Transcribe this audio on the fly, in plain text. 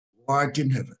art in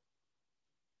heaven,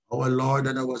 our Lord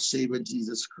and our Savior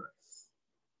Jesus Christ,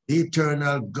 the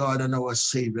eternal God and our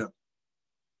Savior.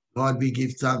 Lord, we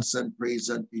give thanks and praise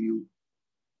unto you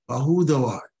for who thou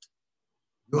art.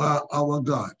 You are our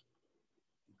God,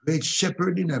 great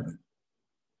shepherd in heaven.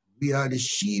 We are the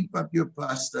sheep of your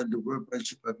pasture and the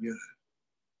workmanship of your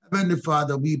hand. Heavenly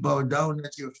Father, we bow down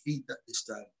at your feet at this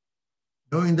time,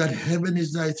 knowing that heaven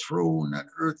is thy throne and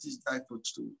earth is thy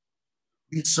footstool.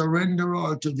 We surrender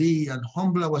all to thee and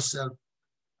humble ourselves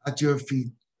at your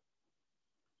feet.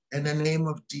 In the name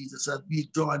of Jesus, as we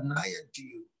draw nigh unto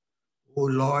you, oh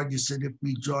Lord, you said if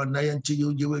we draw nigh unto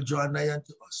you, you will draw nigh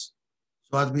unto us.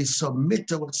 So as we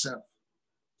submit ourselves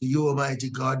to you, Almighty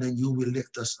God, and you will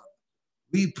lift us up.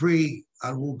 We pray,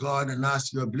 oh God, and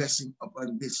ask your blessing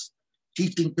upon this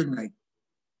teaching tonight.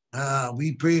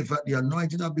 We pray for the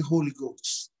anointing of the Holy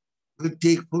Ghost will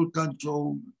take full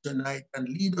control tonight and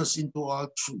lead us into all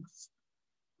truth.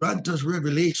 Grant us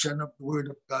revelation of the word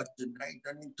of God tonight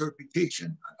and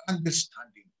interpretation and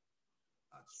understanding.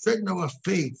 Strengthen our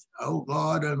faith, oh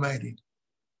God Almighty,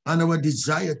 and our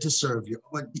desire to serve you,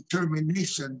 our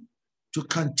determination to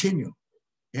continue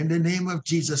in the name of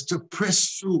Jesus, to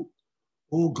press through,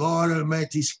 oh God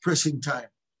Almighty's pressing time.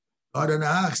 God, and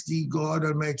I ask thee, God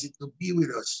Almighty, to be with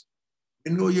us.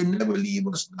 You know, you never leave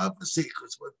us nor forsake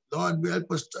us, but Lord, will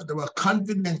help us that our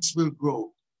confidence will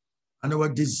grow and our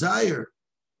desire,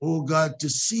 oh God, to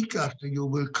seek after you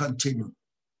will continue.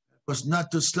 Help us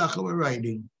not to slack our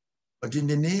riding, but in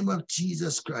the name of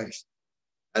Jesus Christ,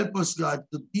 help us, God,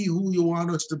 to be who you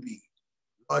want us to be.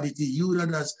 Lord, it is you that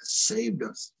has saved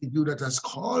us. It is you that has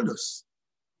called us.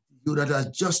 It is you that has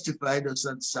justified us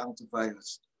and sanctified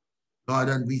us. God,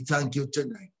 and we thank you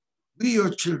tonight. We,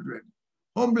 your children,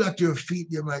 humble at your feet,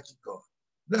 the Almighty God.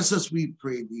 Bless us, we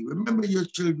pray thee. Remember your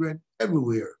children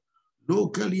everywhere,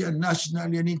 locally and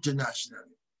nationally and internationally.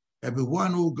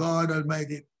 Everyone, oh God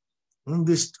Almighty,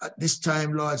 at this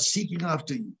time, Lord, seeking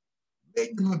after you.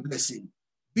 Make them a blessing.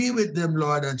 Be with them,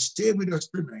 Lord, and stay with us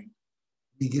tonight.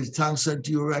 We give thanks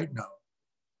unto you right now.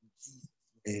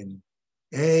 Amen.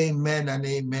 Amen and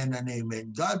amen and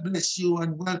amen. God bless you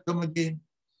and welcome again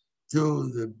to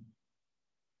the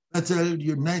Bethel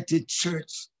United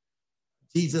Church,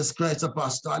 Jesus Christ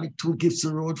Apostolic, 2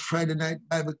 Gibson Road, Friday night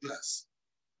Bible class.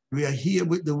 We are here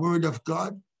with the word of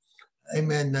God.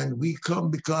 Amen. And we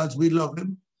come because we love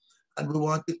him and we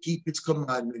want to keep his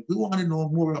commandment. We want to know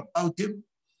more about him.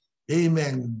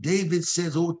 Amen. David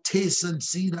says, oh, taste and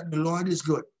see that the Lord is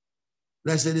good.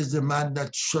 Blessed is the man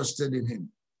that trusted in him.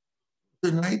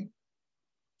 Tonight,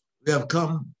 we have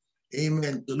come,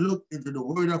 amen, to look into the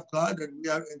word of God, and we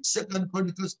are in 2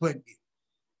 Chronicles 20.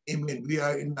 Amen. We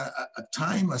are in a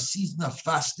time, a season of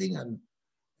fasting, and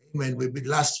amen.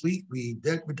 Last week, we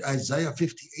dealt with Isaiah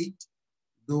 58,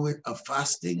 doing a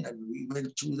fasting, and we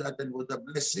went through that and was a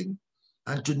blessing.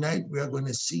 And tonight, we are going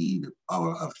to see the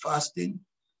power of fasting.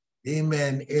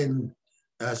 Amen. In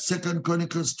 2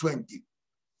 Chronicles 20.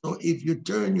 So if you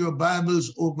turn your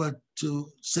Bibles over to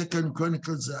 2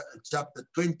 Chronicles chapter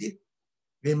 20,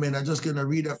 amen. I'm just going to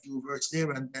read a few verses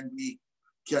there and then we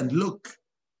can look,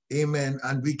 amen,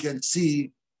 and we can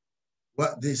see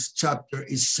what this chapter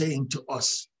is saying to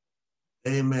us,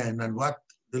 amen, and what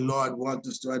the Lord wants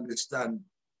us to understand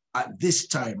at this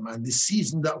time and the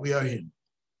season that we are in,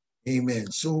 amen.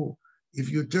 So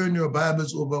if you turn your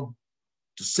Bibles over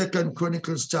to 2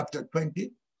 Chronicles chapter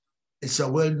 20. It's a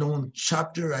well-known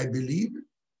chapter, I believe.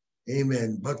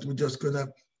 Amen. But we're just going to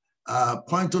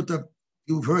point out a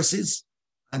few verses,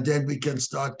 and then we can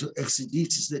start to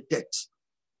exegesis the text.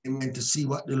 Amen. To see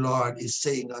what the Lord is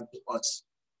saying unto us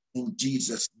in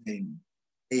Jesus' name.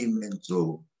 Amen.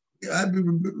 So I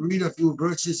will read a few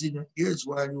verses in your ears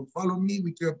while you follow me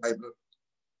with your Bible.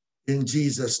 In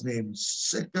Jesus' name.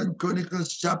 2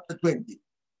 Chronicles chapter 20.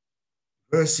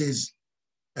 Verses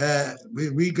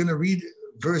we're going to read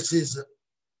verses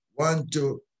 1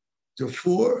 to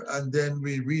 4, and then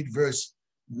we read verse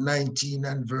 19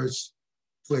 and verse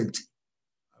 20.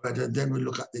 Right, and then we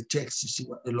look at the text to see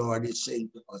what the Lord is saying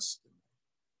to us.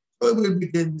 So we'll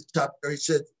begin the chapter. It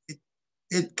said,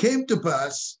 it came to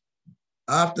pass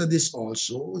after this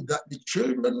also that the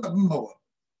children of Moab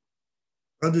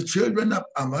and the children of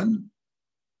Ammon,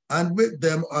 and with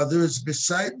them others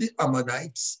beside the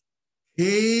Ammonites,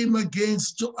 came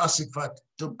against Jehoshaphat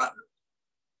to battle.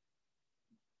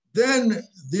 Then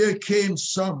there came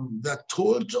some that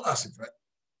told Jehoshaphat,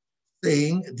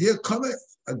 saying, there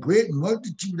cometh a great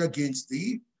multitude against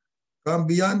thee from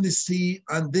beyond the sea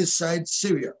on this side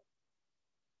Syria.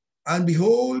 And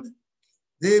behold,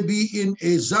 they be in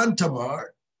Ezon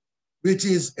Tamar, which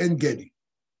is En Gedi.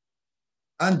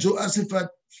 And Jehoshaphat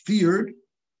feared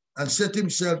and set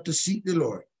himself to seek the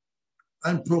Lord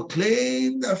and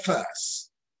proclaimed a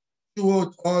fast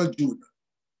throughout all Judah.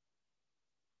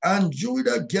 And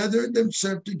Judah gathered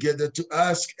themselves together to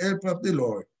ask help of the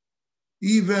Lord.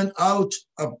 Even out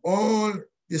of all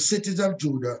the cities of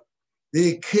Judah,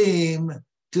 they came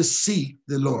to seek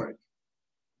the Lord.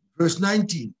 Verse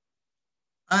 19,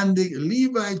 and the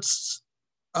Levites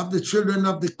of the children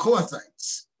of the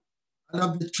Kohathites and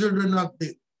of the children of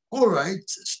the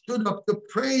Horites stood up to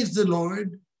praise the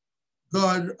Lord,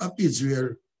 God of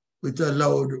Israel, with a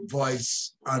loud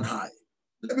voice on high.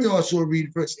 Let me also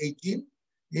read verse 18.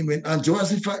 Amen. And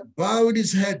Jehoshaphat bowed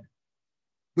his head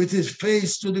with his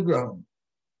face to the ground,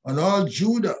 and all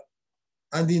Judah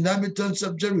and the inhabitants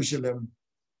of Jerusalem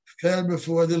fell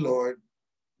before the Lord,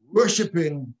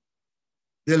 worshiping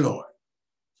the Lord.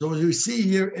 So as we see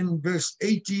here in verse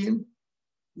 18,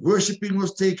 worshiping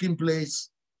was taking place.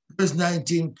 Verse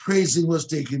 19, praising was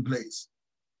taking place.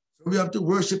 So we have to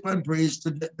worship and praise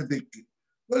to get the victory.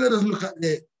 Well, let us look at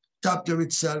the chapter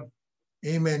itself.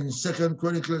 Amen. In 2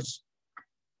 Chronicles.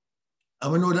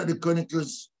 And we know that the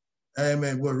Chronicles,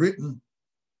 amen, were written,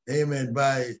 amen,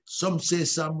 by some say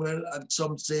Samuel and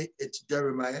some say it's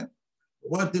Jeremiah.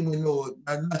 One thing we know,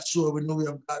 I'm not sure, we know we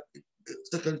have got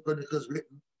the 2 Chronicles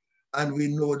written, and we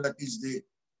know that is the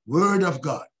word of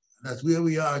God. And that's where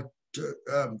we are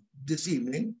this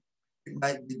evening. It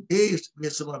might be days where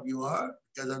some of you are,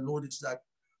 because I noticed that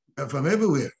you're from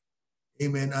everywhere.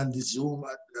 Amen. And this Zoom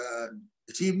at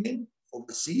this evening,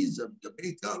 overseas,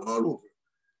 Jamaica, all over.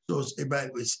 So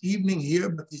it's evening here,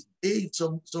 but it's day in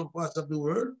some parts of the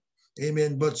world.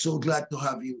 Amen. But so glad to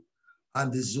have you on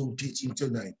this Zoom teaching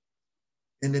tonight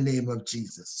in the name of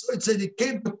Jesus. So it said it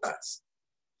came to pass,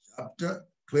 chapter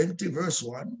 20, verse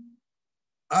 1,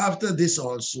 after this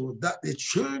also, that the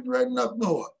children of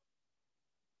Moab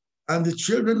and the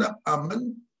children of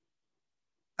Ammon,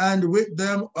 and with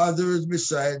them others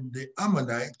beside the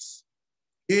Ammonites,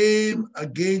 came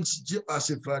against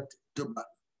Jehoshaphat to battle.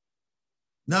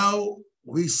 Now,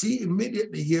 we see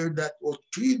immediately here that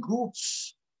three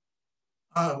groups,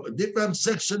 different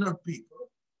section of people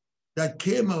that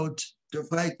came out to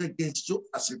fight against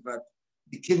Jehoshaphat,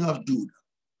 the king of Judah.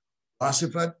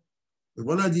 Jehoshaphat was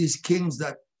one of these kings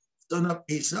that son of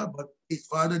Asa, but his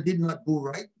father did not do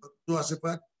right. But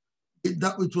Jehoshaphat did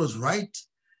that which was right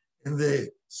in the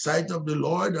sight of the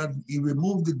Lord, and he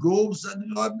removed the groves, and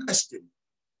the Lord blessed him.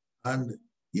 And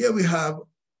here we have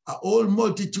a whole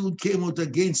multitude came out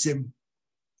against him,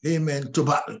 amen, to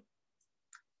battle.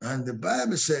 And the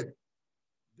Bible said,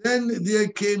 then there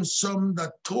came some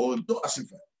that told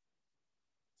Jehoshaphat,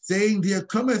 saying, there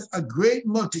cometh a great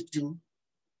multitude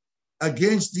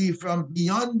against thee from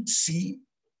beyond the sea,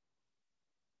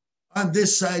 on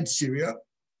this side Syria,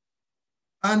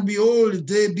 and behold,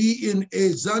 they be in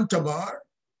Hazazon Tamar,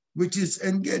 which is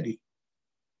En-gedi.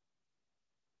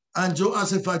 And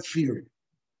Jehoshaphat feared,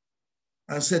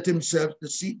 and set himself to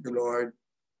seek the Lord,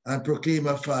 and proclaim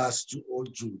a fast to all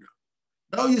Judah.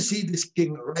 Now you see this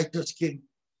king, a righteous king.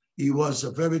 He was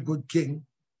a very good king,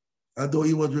 although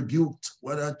he was rebuked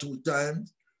 1 or 2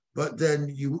 times, but then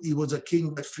he was a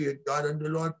king that feared God, and the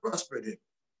Lord prospered him.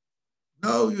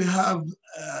 Now you have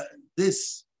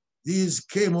these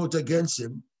came out against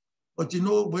him, but you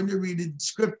know, when you read the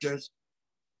scriptures,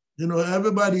 you know,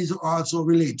 everybody's also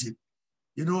related.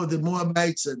 You know, the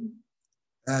Moabites and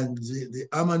the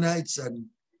Ammonites, and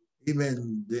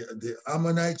even the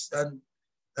Ammonites and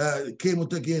came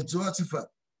out against Jehoshaphat,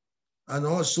 and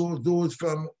also those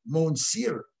from Mount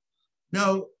Seir.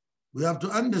 Now, we have to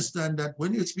understand that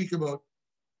when you speak about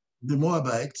the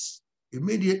Moabites,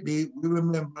 immediately we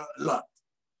remember Lot.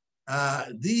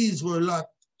 These were Lot's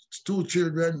 2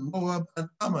 children, Moab and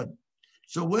Ammon.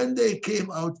 So when they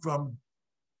came out from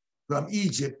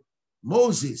Egypt,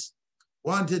 Moses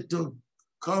wanted to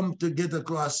come to get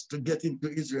across to get into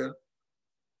Israel,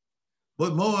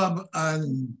 but Moab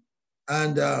and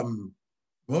Ammon,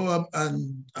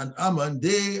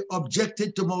 they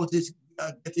objected to Moses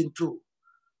getting through.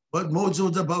 But Moses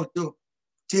was about to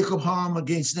take up arm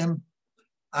against them,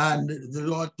 and the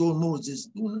Lord told Moses,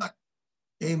 do not,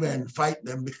 amen, fight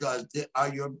them, because they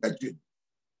are your brethren.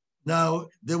 Now,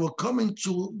 they were coming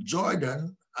to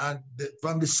Jordan and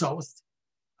from the south,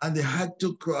 and they had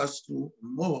to cross to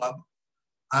Moab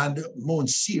and Mount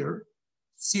Seir,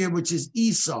 which is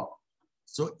Esau.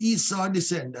 So Esau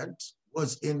descendant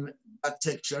was in that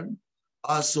section,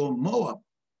 also Moab.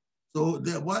 So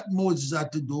what Moses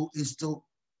had to do is to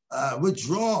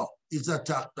withdraw his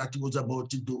attack that he was about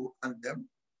to do on them.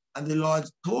 And the Lord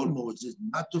told Moses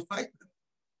not to fight them.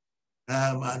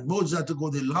 And Moses had to go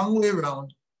the long way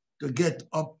around to get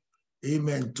up,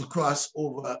 amen, to cross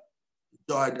over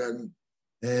Jordan,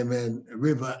 amen,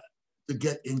 river to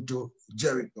get into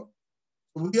Jericho.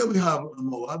 So here we have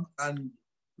Moab, and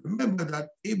remember that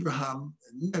Abraham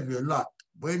nephew Lot,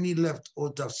 when he left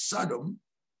out of Sodom,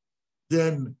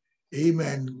 then,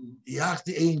 amen, he asked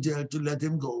the angel to let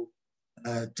him go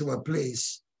to a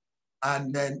place,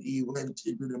 and then he went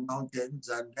into the mountains,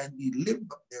 and then he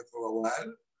lived up there for a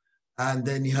while, and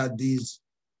then he had these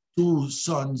two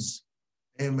sons,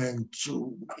 amen,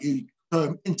 to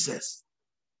incest,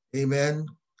 amen,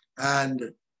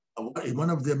 and one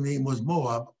of them name was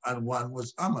Moab, and one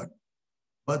was Ammon.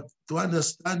 But to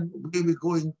understand where we're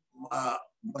going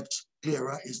much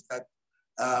clearer is that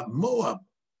Moab,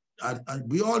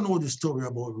 and we all know the story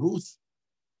about Ruth.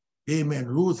 Amen.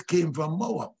 Ruth came from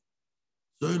Moab.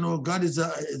 So, you know, God is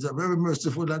a very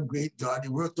merciful and great God. He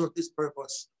worked out his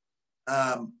purpose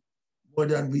more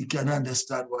than we can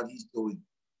understand what he's doing.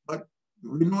 But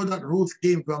we know that Ruth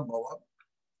came from Moab.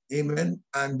 Amen.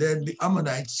 And then the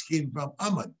Ammonites came from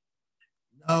Ammon.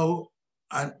 Now,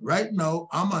 and right now,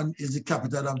 Ammon is the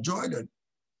capital of Jordan.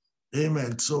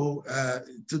 Amen. So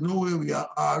to know where we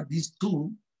are these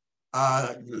two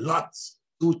Lot's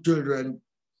two children,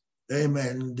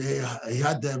 amen, he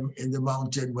had them in the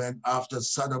mountain when after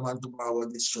Sodom and Gomorrah were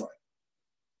destroyed.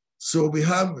 So we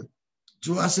have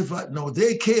Jehoshaphat. Now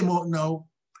they came out now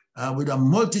with a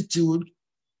multitude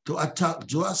to attack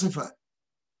Jehoshaphat.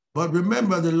 But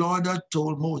remember, the Lord had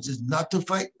told Moses not to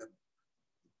fight them.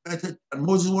 And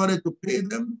Moses wanted to pay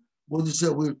them. Moses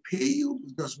said, we'll pay you.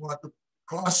 We just want to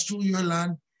cross through your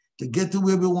land to get to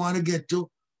where we want to get to.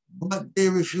 But they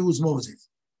refused Moses.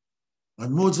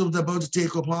 When Moses was about to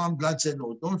take up arms, God said,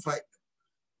 no, don't fight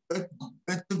them.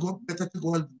 Better to go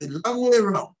the long way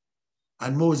around.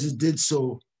 And Moses did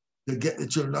so to get the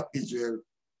children of Israel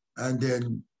and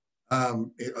then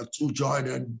through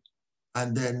Jordan.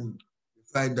 And then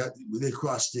find that they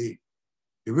crossed the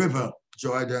river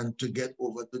Jordan to get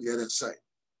over to the other side.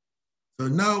 So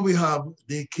now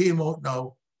they came out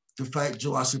now to fight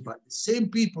Jehoshaphat. The same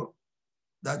people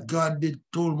that God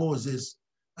told Moses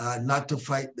not to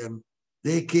fight them,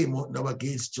 they came out now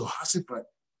against Jehoshaphat,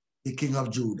 the king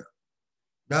of Judah.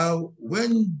 Now,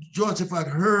 when Jehoshaphat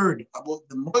heard about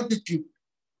the multitude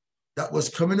that was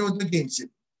coming out against him,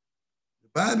 the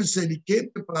Bible said it came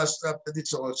to pass after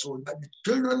this also that the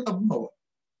children of Moab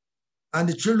and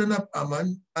the children of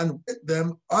Ammon, and with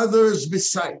them others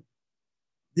beside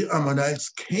the Ammonites,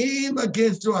 came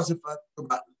against Jehoshaphat to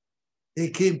battle. They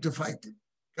came to fight him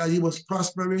because he was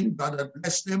prospering. God had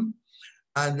blessed him,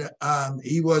 and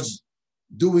he was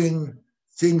doing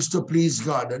things to please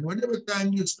God. And whenever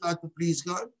time you start to please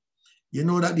God, you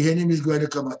know that the enemy is going to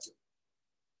come at you.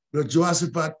 But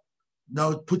Jehoshaphat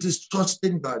now put his trust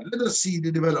in God. Let us see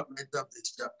the development of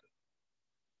this chapter.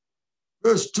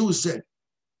 Verse 2 said,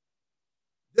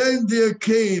 then there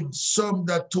came some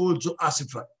that told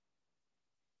Jehoshaphat,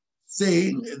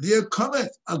 saying, there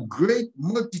cometh a great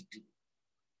multitude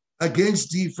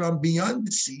against thee from beyond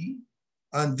the sea,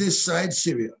 on this side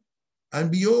Syria.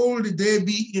 And behold, they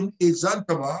be in Ezan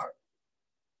Tamar,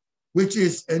 which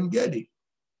is En Gedi.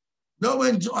 Now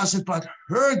when Jehoshaphat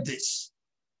heard this,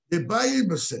 the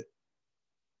Bible said,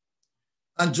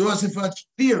 and Jehoshaphat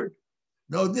feared.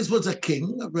 Now this was a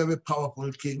king, a very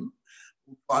powerful king,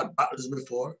 who fought battles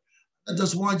before. I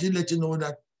just want you to let you know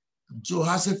that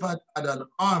Jehoshaphat had an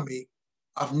army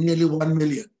of nearly 1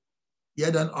 million. He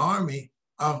had an army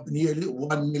of nearly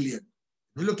 1 million.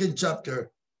 If you look in chapter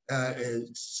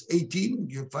 18,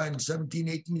 you find 17,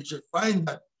 18, you should find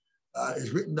that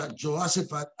it's written that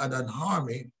Jehoshaphat had an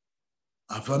army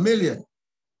of 1 million.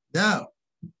 Now,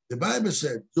 the Bible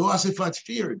said Jehoshaphat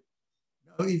feared.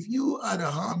 Now, if you had an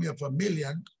army of 1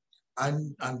 million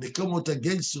and they come out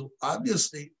against you,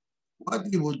 obviously, what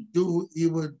he would do, he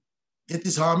would get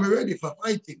his army ready for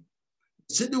fighting.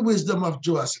 See the wisdom of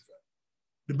Jehoshaphat.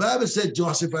 The Bible said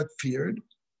Jehoshaphat feared,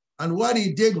 and what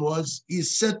he did was he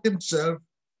set himself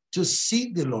to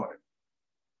seek the Lord.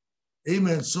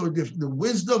 Amen. So the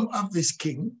wisdom of this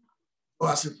king,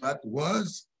 Jehoshaphat,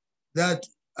 was that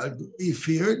he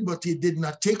feared, but he did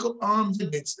not take up arms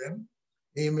against them.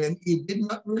 Amen. He did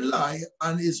not rely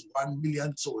on his 1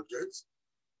 million soldiers,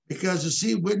 because you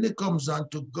see, when it comes down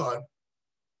to God,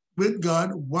 with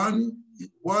God, one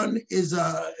is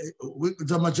a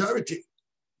majority.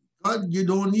 God, you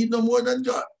don't need no more than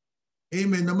God.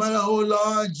 Amen. No matter how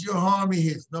large your army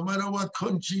is, no matter what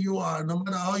country you are, no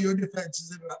matter how your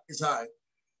defense is high.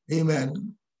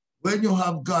 Amen. When you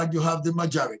have God, you have the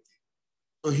majority.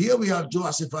 So here we have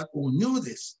Jehoshaphat, who knew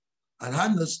this and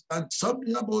understand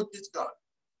something about this God,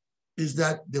 is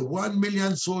that the 1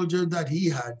 million soldiers that he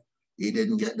had, he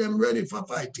didn't get them ready for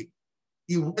fighting.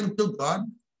 He went to God,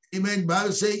 Amen.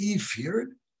 Bible say he feared.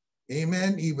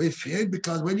 Amen. He feared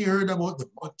because when he heard about the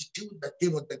multitude that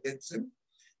came out against him,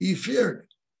 he feared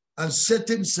and set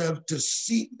himself to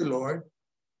seek the Lord.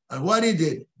 And what he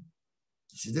did,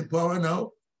 see the power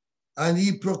now? And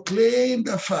he proclaimed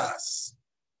a fast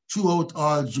throughout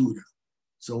all Judah.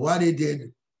 So what he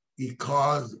did, he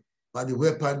caused by the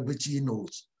weapon which he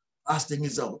knows. Fasting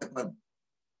is a weapon.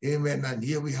 Amen. And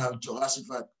here we have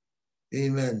Jehoshaphat.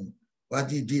 Amen.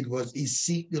 What he did was he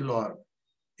seek the Lord.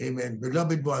 Amen.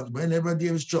 Beloved ones, whenever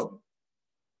there is trouble,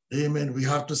 amen, we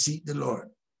have to seek the Lord.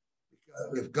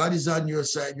 If God is on your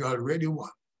side, you already won.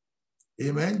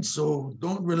 Amen. So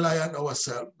don't rely on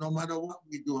ourselves. No matter what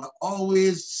we do,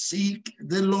 always seek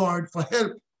the Lord for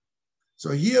help.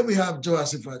 So here we have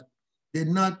Jehoshaphat. Did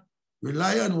not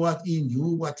rely on what he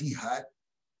knew, what he had,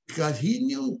 because he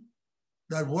knew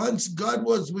that once God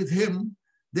was with him,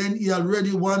 then he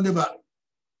already won the battle.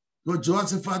 So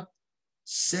Jehoshaphat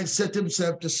set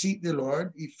himself to seek the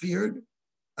Lord. He feared.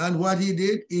 And what he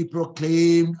did, he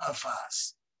proclaimed a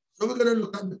fast. So we're going to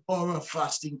look at the power of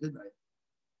fasting tonight.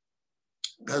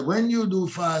 Because when you do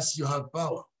fast, you have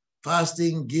power.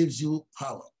 Fasting gives you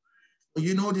power. So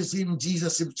you notice even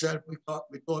Jesus himself, we thought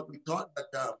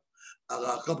that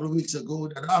a couple of weeks ago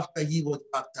that after he was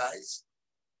baptized,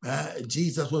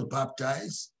 Jesus was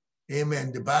baptized.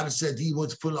 Amen. The Bible said he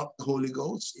was full of the Holy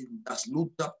Ghost. That's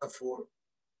Luke chapter 4.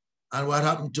 And what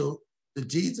happened to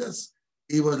Jesus?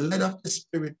 He was led of the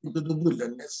Spirit into the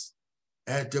wilderness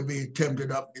to be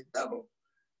tempted of the devil.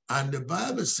 And the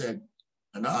Bible said,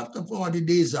 and after 40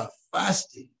 days of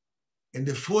fasting, in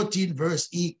the 14th verse,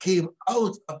 he came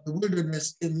out of the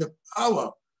wilderness in the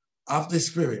power of the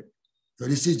Spirit. So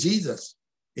this is Jesus.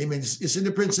 Amen. It's in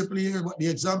the principle here, what the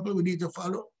example we need to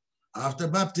follow. After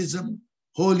baptism,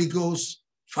 Holy Ghost,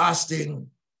 fasting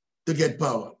to get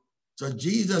power. So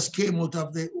Jesus came out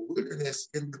of the wilderness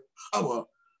in the power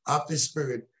of the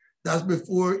Spirit. That's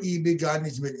before he began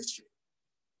his ministry.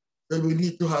 So we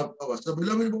need to have power. So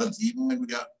beloved ones, even when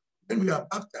we are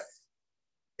baptized,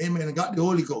 amen, and got the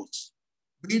Holy Ghost,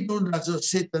 we don't not just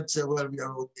sit and say, well, we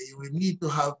are okay. We need to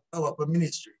have power for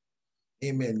ministry.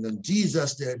 Amen. And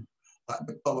Jesus then got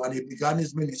the power and he began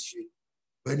his ministry.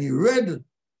 When he read,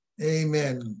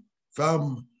 amen,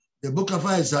 from the book of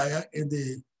Isaiah in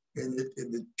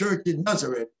the church in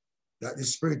Nazareth, that the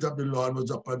Spirit of the Lord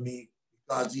was upon me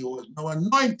because he was now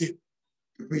anointed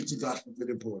to preach the gospel to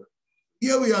the poor.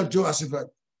 Here we have Jehoshaphat,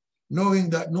 knowing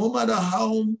that no matter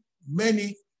how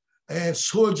many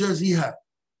soldiers he had,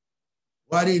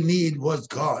 what he needed was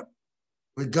God.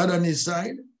 With God on his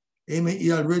side, amen,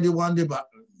 he already won the battle.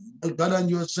 With God on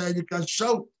your side, you can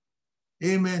shout,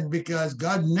 amen, because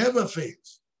God never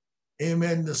fails.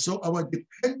 Amen. So our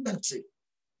dependency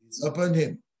is upon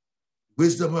him.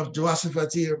 Wisdom of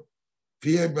Jehoshaphat here,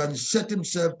 feared and set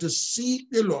himself to seek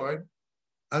the Lord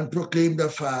and proclaim the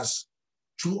fast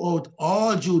throughout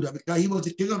all Judah, because he was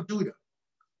the king of Judah.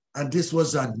 And this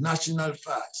was a national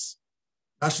fast.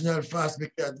 National fast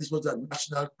because this was a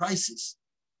national crisis.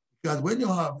 Because when you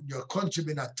have your country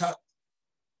being attacked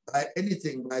by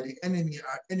anything, by the enemy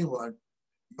or anyone,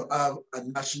 you have a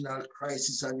national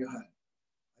crisis on your hand.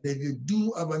 And if you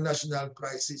do have a national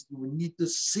crisis, you will need to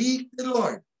seek the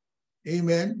Lord.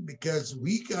 Amen. Because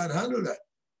we can't handle that.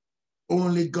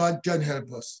 Only God can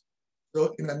help us.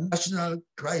 So in a national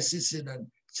crisis, in a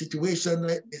situation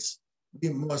like this, we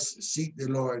must seek the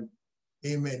Lord.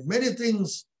 Amen. Many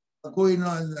things are going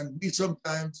on and we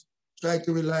sometimes try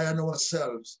to rely on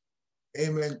ourselves.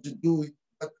 Amen. To do it.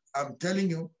 But I'm telling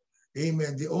you,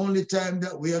 amen, the only time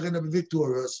that we are going to be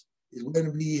victorious is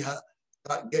when we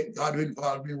get God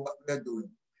involved in what we're doing.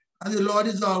 And the Lord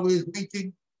is always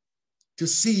waiting to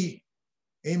see,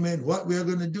 amen, what we are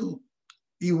going to do.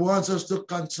 He wants us to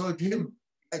consult him,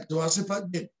 like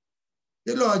Jehoshaphat did.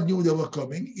 The Lord knew they were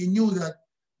coming. He knew that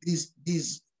these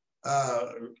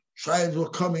tribes were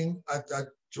coming at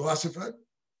Jehoshaphat,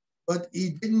 but he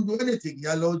didn't do anything. He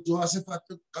allowed Jehoshaphat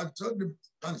to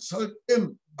consult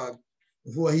him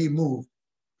before he moved.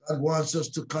 God wants us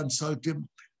to consult him.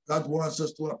 God wants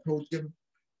us to approach him.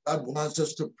 God wants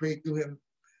us to pray to him.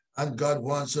 And God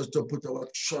wants us to put our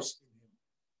trust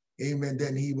in him. Amen.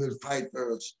 Then he will fight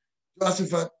for us.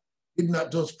 Jehoshaphat did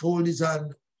not just fold his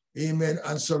hand, amen,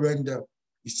 and surrender.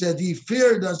 He said he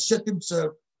feared and set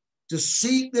himself to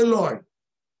seek the Lord,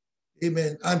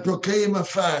 amen, and proclaim a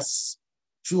fast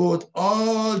throughout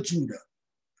all Judah.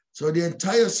 So the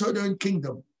entire southern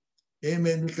kingdom,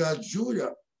 amen, because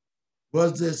Judah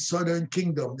was the southern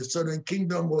kingdom. The southern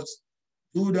kingdom was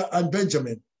Judah and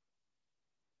Benjamin.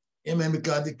 Amen,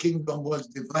 because the kingdom was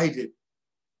divided.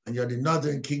 And you had the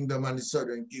northern kingdom and the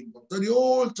southern kingdom. So the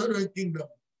whole southern kingdom,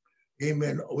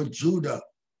 amen, with Judah.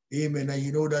 Amen. And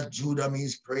you know that Judah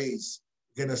means praise.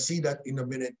 You're going to see that in a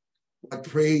minute, what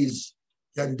praise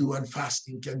can do and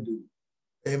fasting can do.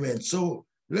 Amen. So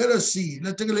let us see.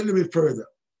 Let's take a little bit further.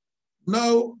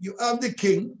 Now you have the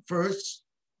king first.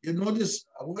 You notice,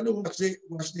 I want to watch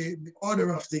the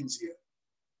order of things here.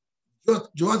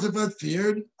 Jehoshaphat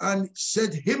feared and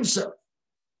said himself.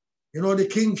 You know, the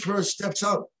king first steps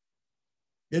out.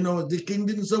 You know, the king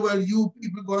didn't say, well, you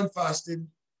people go on fasting.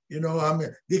 You know, I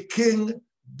mean, the king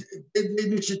did the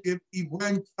initiative. He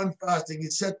went on fasting. He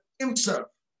set himself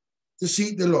to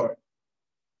seek the Lord.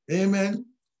 Amen.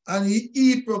 And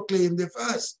he proclaimed the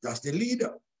fast. That's the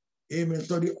leader. Amen.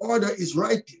 So the order is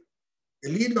right here. The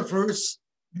leader first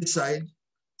decide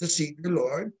to seek the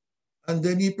Lord, and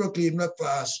then he proclaimed a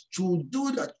fast through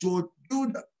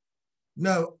Judah.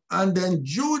 Now, and then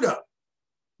Judah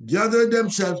gathered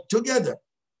themselves together.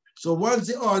 So once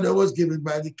the order was given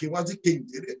by the king, once the king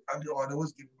did it, and the order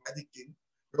was given by the king,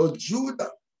 so Judah,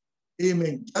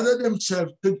 amen, gathered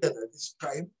themselves together. This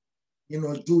tribe, you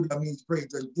know, Judah means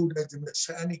praise, and Judah is the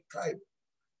Messianic tribe.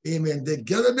 Amen. They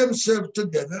gathered themselves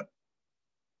together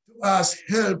to ask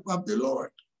help of the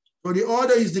Lord. So the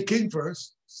order is the king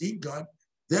first, seek God,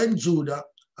 then Judah,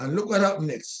 and look what happened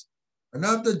next. And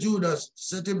after Judah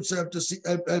set himself to seek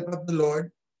help of the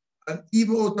Lord, and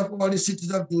even out of all the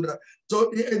cities of Judah,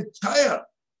 so the entire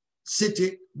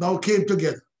city now came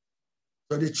together.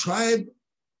 So the tribe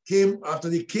came after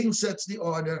the king sets the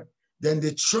order, then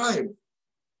the tribe,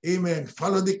 amen,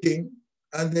 followed the king,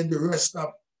 and then the rest of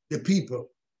the people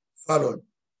followed.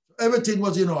 So everything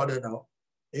was in order now.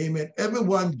 Amen.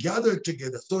 Everyone gathered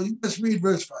together. So let's read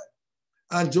verse 5.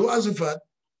 And Jehoshaphat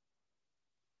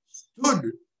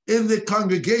stood in the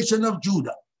congregation of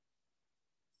Judah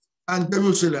and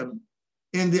Jerusalem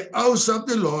in the house of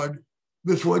the Lord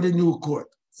before the new court.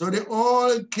 So they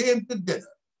all came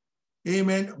together.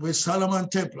 Amen. With Solomon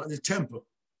temple, the temple.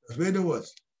 That's where it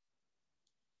was.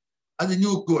 At the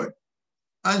new court.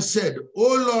 And said,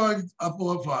 O Lord of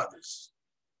our fathers.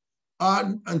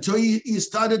 Until he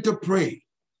started to pray.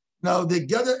 Now they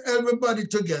gathered everybody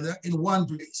together in one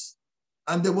place,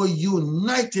 and they were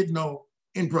united now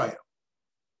in prayer.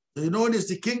 So you notice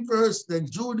the king first, then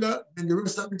Judah, then the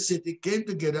rest of the city came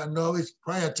together, and now it's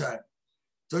prayer time.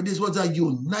 So this was a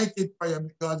united prayer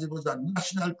because it was a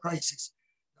national crisis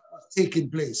that was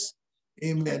taking place.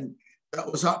 Amen.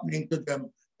 That was happening to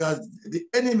them because the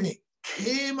enemy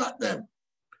came at them.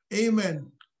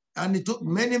 Amen. And it took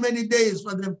many, many days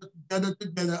for them to gather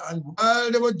together. And while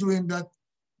they were doing that,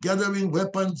 gathering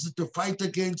weapons to fight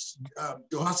against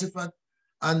Jehoshaphat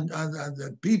and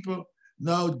the people.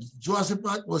 Now,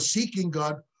 Jehoshaphat was seeking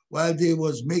God while they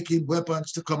was making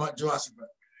weapons to come at Jehoshaphat.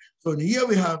 So here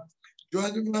we have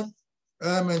Jehoshaphat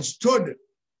stood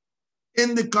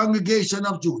in the congregation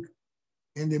of Judah,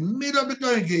 in the middle of the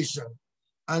congregation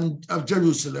and of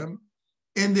Jerusalem,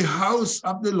 in the house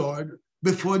of the Lord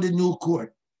before the new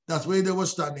court. That's where they were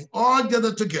standing, all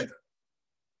gathered together.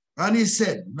 And he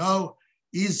said, now,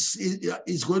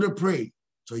 he's going to pray.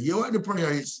 So here what the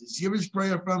prayer is. Here is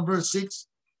prayer from verse 6.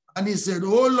 And he said,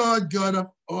 O Lord God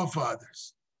of our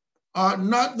fathers, art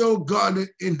not thou God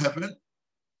in heaven?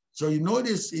 So you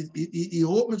notice he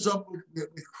opens up with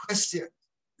question.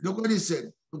 Look what he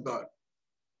said to God.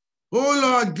 O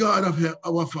Lord God of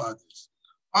our fathers,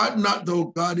 art not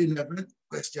thou God in heaven?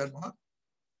 Question mark.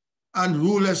 And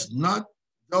rulest not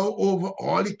thou over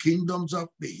all the kingdoms of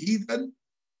the heathen?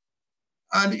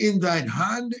 And in thine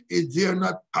hand is there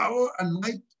not power and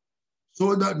might,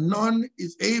 so that none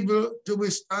is able to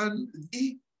withstand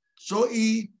thee? So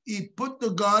he put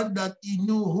to God that he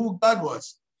knew who God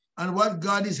was and what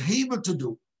God is able to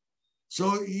do.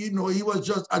 So, you know, he was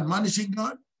just admonishing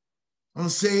God and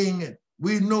saying,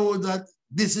 we know that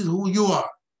this is who you are.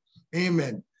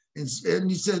 Amen.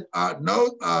 And he said,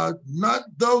 not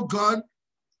thou God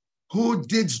who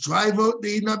didst drive out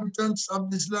the inhabitants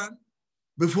of this land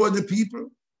before the people,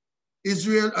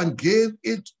 Israel, and gave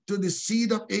it to the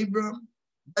seed of Abraham,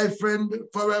 thy friend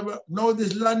forever. Now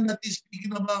this land that he's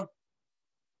speaking about,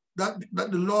 that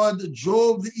the Lord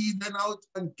drove the heathen out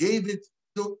and gave it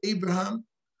to Abraham,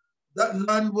 that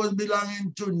land was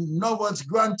belonging to Noah's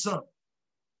grandson.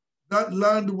 That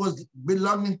land was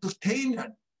belonging to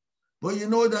Canaan. But you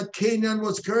know that Canaan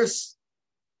was cursed.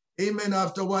 Amen,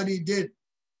 after what he did.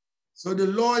 So the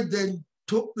Lord then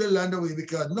took the land away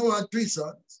because Noah had 3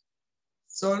 sons.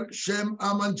 Son Shem,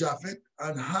 Ham, and Japheth,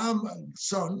 and Ham's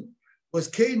son was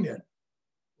Canaan.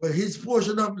 Well, his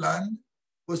portion of land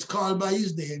was called by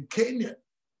his name, Canaan.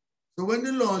 So when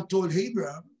the Lord told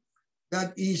Abraham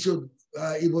that he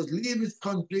would leave his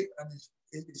country and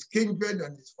his kindred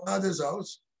and his father's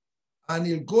house and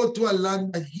he'll go to a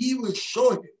land that he will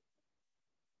show him.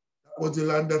 That was the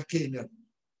land of Canaan.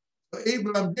 So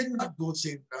Abraham did not go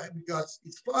same time because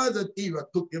his father Terah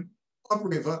took him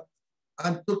upriver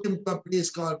and took him to a place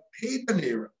called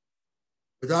Padan-aram.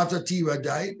 But after Terah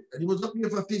died, and he was up here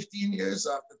for 15 years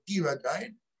after Terah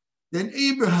died, then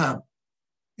Abraham,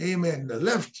 amen,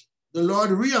 left. The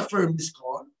Lord reaffirmed his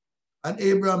call, and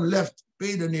Abraham left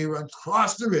Padan-aram,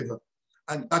 crossed the river,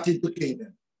 and got into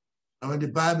Canaan. And when the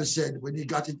Bible said, when he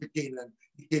got into Canaan,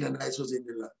 the Canaanites was in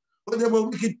the land. But they were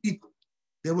wicked people.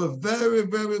 They were very,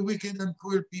 very wicked and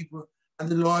cruel people, and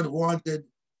the Lord wanted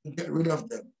to get rid of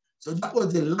them. So that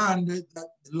was the land that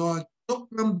the Lord took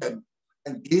from them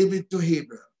and gave it to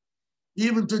Abraham.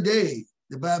 Even today,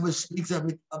 the Bible speaks of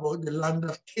it about the land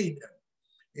of Canaan.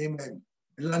 Amen.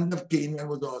 The land of Canaan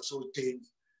was also changed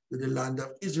to the land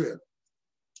of Israel.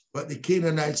 But the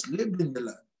Canaanites lived in the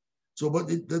land. So but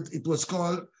it was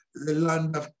called the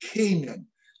land of Canaan.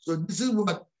 So this is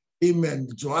what, amen,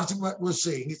 Jehoshaphat was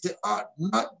saying. He said, art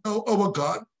not thou our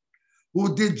God,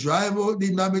 who did drive out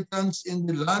the inhabitants in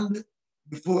the land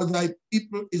before thy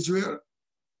people Israel,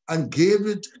 and gave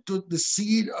it to the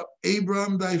seed of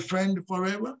Abraham, thy friend,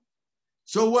 forever?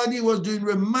 So what he was doing,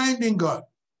 reminding God,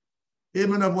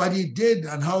 even of what he did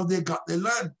and how they got the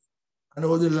land, and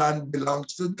how the land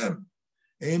belongs to them.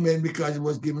 Amen, because it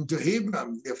was given to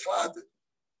Abraham, their father.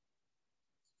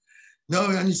 Now,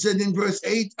 and he said in verse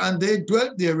 8, and they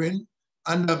dwelt therein,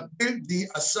 and have built thee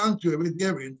a sanctuary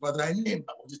therein for thy name.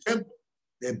 That was the temple.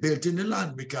 They built in the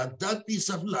land, because that piece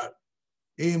of land,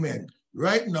 amen,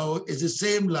 right now is the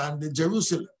same land in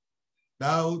Jerusalem.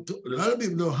 Now, a lot of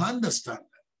people don't understand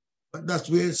that, but that's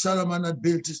where Solomon had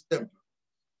built his temple.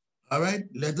 All right,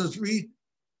 let us read.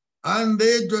 And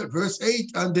they dwelt, verse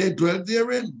 8, and they dwelt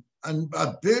therein, and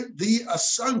have built thee a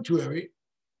sanctuary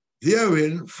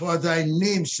therein for thy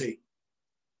name's sake.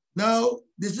 Now,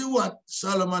 this is what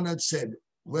Solomon had said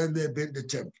when they built the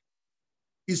temple.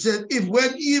 He said, if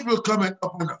when evil cometh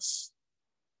upon us,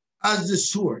 as the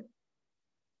sword,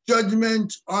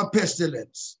 judgment or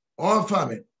pestilence or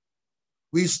famine,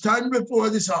 we stand before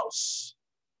this house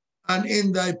and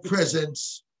in thy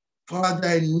presence, for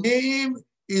thy name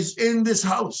is in this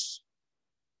house,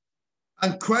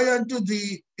 and cry unto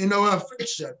thee in our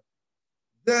affliction,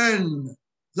 then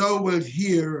thou wilt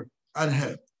hear and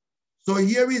help. So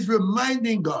here he's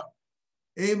reminding God,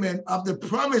 amen, of the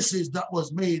promises that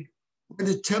was made when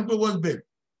the temple was built.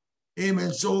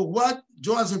 Amen. So what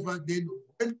Jehoshaphat did,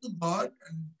 went to God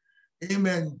and,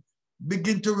 amen,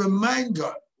 begin to remind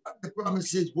God what the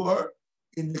promises were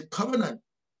in the covenant.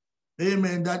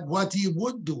 Amen, that what he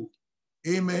would do,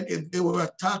 amen, if they were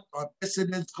attacked or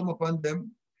pestilence come upon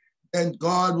them, then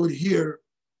God would hear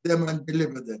them and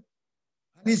deliver them.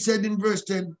 And he said in verse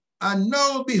 10, and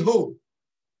now behold,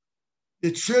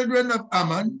 the children of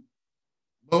Ammon,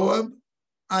 Moab,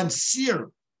 and Seir.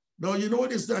 Now you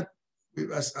notice that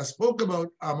I spoke about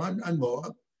Ammon and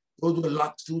Moab. Those were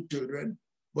Lot's two children.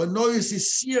 But now you see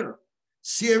Seir.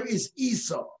 Seir is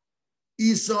Esau.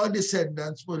 Esau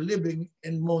descendants were living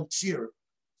in Mount Seir.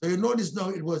 So you notice now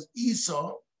it was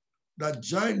Esau that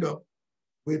joined up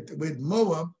with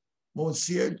Moab. Mount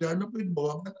Seir joined up with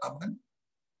Moab and Ammon.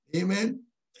 Amen.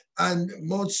 And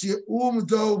Mount Seir, whom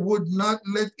thou would not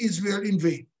let Israel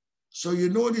invade. So you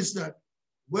notice that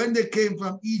when they came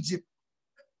from Egypt,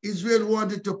 Israel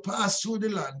wanted to pass through the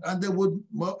land,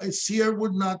 and Seir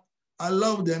would not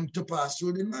allow them to pass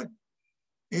through the land.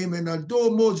 Amen.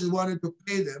 Although Moses wanted to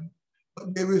pay them,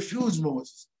 but they refused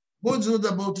Moses. Moses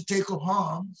was about to take up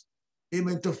arms,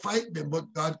 amen, to fight them,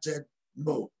 but God said,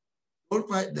 no, don't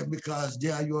fight them because they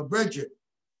are your brethren.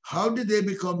 How did they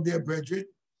become their brethren?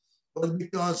 Well,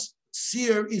 because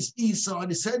Seir is Esau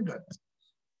descendants.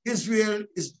 Israel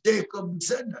is Jacob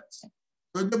descendants.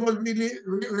 So they were really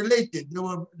related. They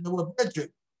were brethren.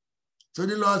 So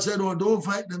the Lord said, oh, don't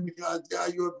fight them because they are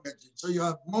your brethren. So you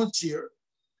have Mount Seir.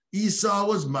 Esau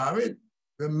was married,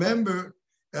 remember,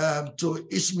 to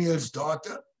Ishmael's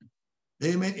daughter.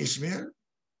 Amen, Ishmael,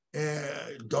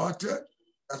 daughter.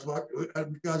 That's what,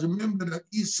 because remember that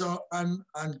Esau and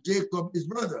Jacob is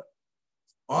brother.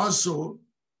 Also,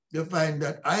 you find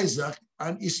that Isaac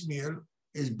and Ishmael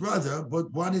is brother,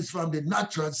 but one is from the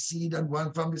natural seed and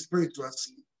one from the spiritual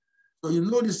seed. So you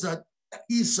notice that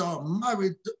Esau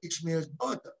married to Ishmael's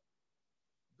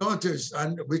daughters,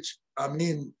 and which, I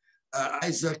mean,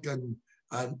 Isaac and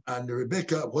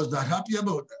Rebekah was not happy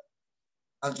about that.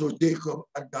 And so Jacob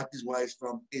had got his wife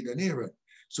from Padan-aram.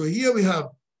 So here we have,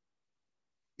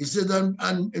 he said,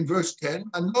 and in verse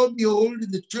 10, and now behold,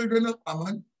 the children of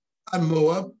Ammon and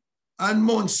Moab and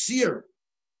Mount Seir,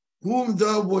 whom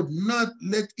thou would not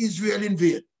let Israel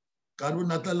invade. God would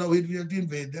not allow Israel to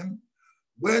invade them.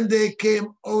 When they came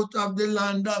out of the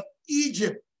land of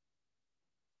Egypt,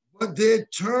 but they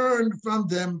turned from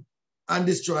them and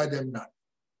destroyed them not.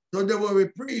 So they were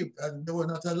reprieved and they were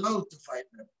not allowed to fight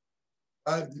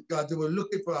them because they were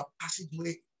looking for a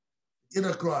passageway to get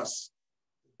across,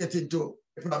 get into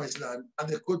the promised land, and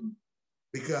they couldn't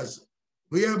because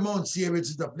where Mount Seir, which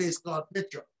is a place called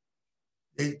Petra,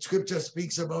 the scripture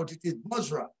speaks about it in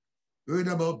Bozrah. You read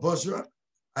about Bozrah?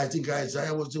 I think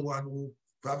Isaiah was the one who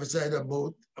prophesied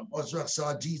about Bozrah,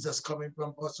 saw Jesus coming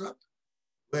from Bozrah.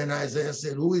 When Isaiah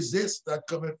said, who is this that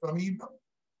coming from Edom?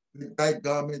 The white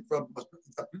garment from Bozrah.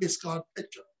 It's a place called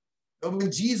Petra. And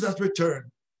when Jesus returned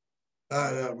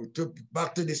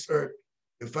back to this earth,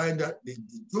 you find that the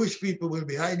Jewish people will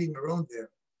be hiding around there.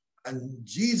 And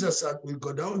Jesus will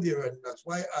go down there, and that's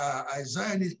why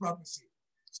Isaiah in his prophecy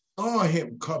saw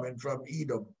him coming from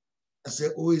Edom. And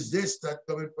said, who is this that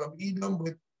coming from Edom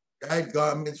with white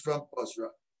garments from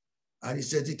Bozrah? And he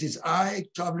said, it is I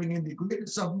traveling in the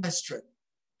greatness of my strength.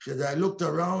 He said, I looked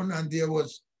around and there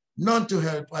was none to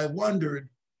help. I wondered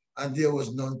and there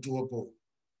was none to oppose.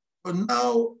 But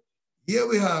now, here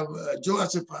we have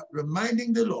Jehoshaphat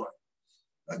reminding the Lord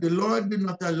that the Lord did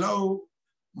not allow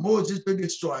Moses to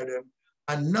destroy them.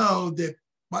 And now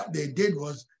what they did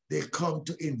was they come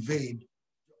to invade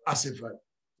Jehoshaphat.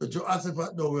 So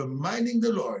Jehoshaphat now reminding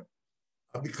the Lord,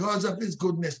 because of his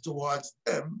goodness towards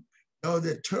them, now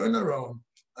they turn around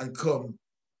and come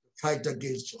to fight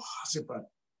against Jehoshaphat.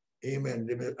 Amen.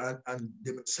 And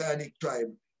the Messianic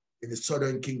tribe in the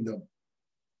southern kingdom.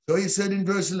 So he said in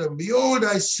verse 11, behold,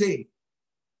 I say,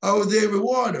 how they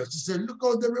reward us. He said, look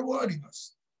how they're rewarding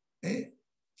us.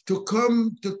 To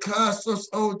come to cast us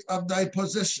out of thy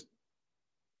possession,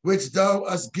 which thou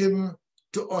hast given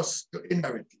to us to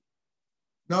inherit.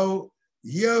 Now,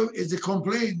 here is the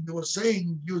complaint. They were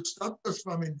saying, you stopped us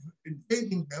from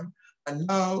invading them, and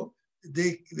now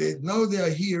they are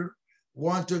here,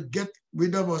 want to get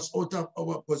rid of us out of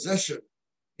our possession,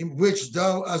 in which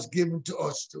thou hast given to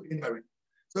us to inherit.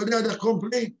 So they had a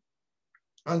complaint,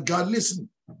 and God listened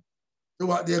to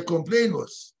what their complaint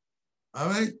was. All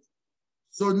right?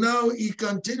 So now he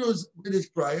continues with his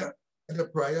prayer, and the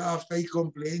prayer after he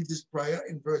complains, his prayer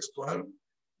in verse 12,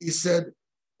 he said,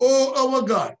 oh, our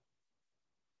God,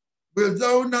 will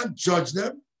thou not judge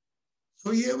them?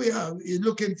 So here we have, he's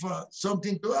looking for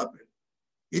something to happen.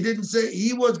 He didn't say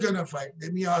he was going to fight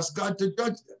them. He asked God to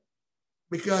judge them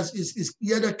because he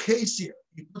had a case here.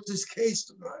 He put his case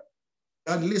to God.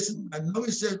 God listened. And now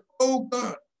he said, oh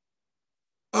God,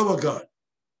 our God,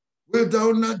 will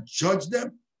thou not judge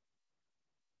them?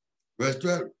 Verse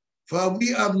 12, for we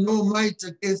have no might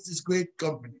against this great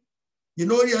company. You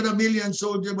know, he had 1,000,000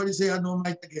 soldiers, but he said, I have no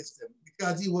might against them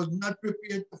because he was not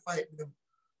prepared to fight them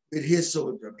with his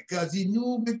soldier because he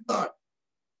knew with God,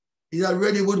 he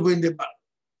already would win the battle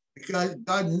because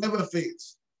God never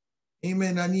fails.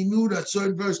 Amen. And he knew that. So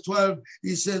in verse 12,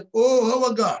 he said, oh,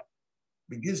 our God,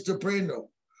 begins to pray now,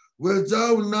 will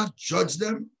thou not judge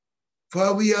them?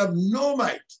 For we have no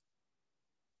might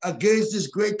against this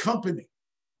great company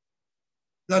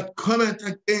that cometh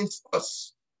against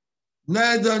us.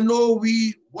 Neither know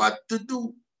we what to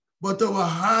do, but our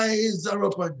eyes are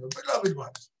upon you. Beloved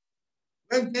ones,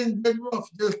 when things get rough,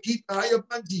 just keep an eye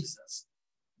upon Jesus.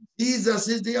 Jesus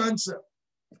is the answer.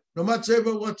 No matter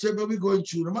whatever we're going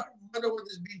through, no matter what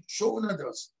is being shown at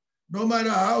us, no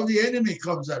matter how the enemy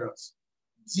comes at us,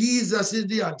 Jesus is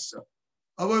the answer.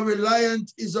 Our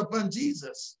reliance is upon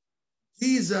Jesus.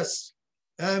 Jesus,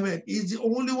 amen, is the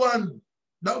only one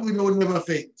that we know never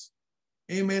fails.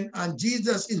 Amen. And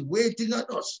Jesus is waiting at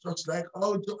us, just like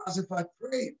how Jehoshaphat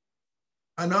prayed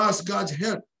and asked God's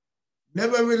help.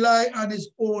 Never rely on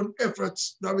his own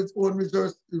efforts, not his own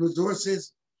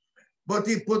resources, but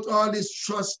he put all his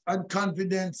trust and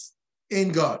confidence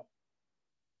in God.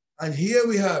 And here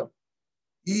we have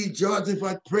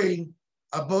Jehoshaphat praying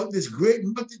about this great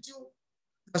multitude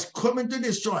that's coming to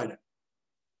destroy them.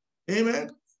 Amen.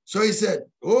 So he said,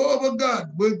 oh, our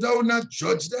God, will thou not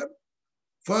judge them?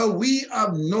 For we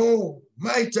have no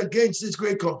might against this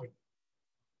great company.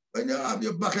 When you have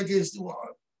your back against the wall,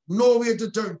 nowhere to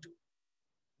turn to.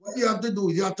 What you have to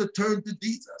do, you have to turn to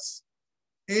Jesus.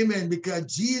 Amen.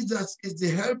 Because Jesus is the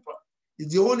helper. He's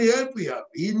the only help we have.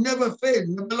 He never failed,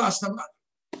 never lost a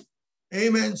battle.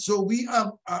 Amen. So we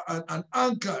have an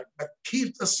anchor that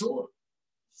keeps the soul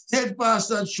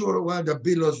steadfast and sure while the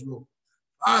billows roll.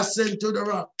 Fastened to the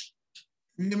rock.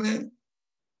 Amen.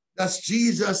 That's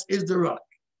Jesus is the rock.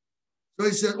 So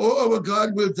he said, oh, our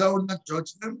God, will thou not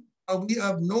judge them? For we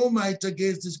have no might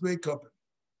against this great company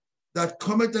that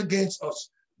cometh against us.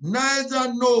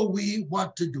 Neither know we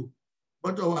what to do.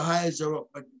 but our eyes are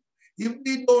open. If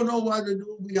we don't know what to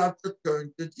do, we have to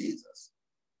turn to Jesus.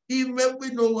 Even if we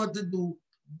know what to do,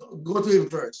 go to him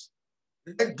first.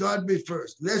 Let God be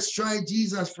first. Let's try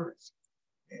Jesus first.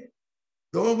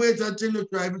 Don't wait until you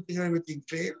try everything and everything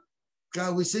fail.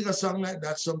 Because we sing a song like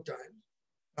that sometimes.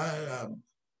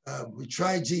 We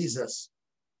try Jesus.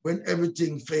 When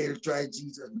everything failed, try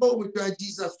Jesus. No, we try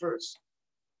Jesus first.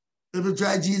 If we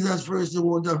try Jesus first, you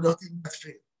won't have nothing that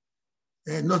fail.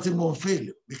 And nothing won't fail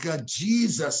you because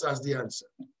Jesus has the answer.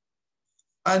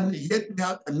 And yet we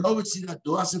have, and now we see that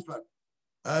Jehoshaphat,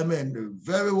 amen, a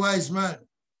very wise man,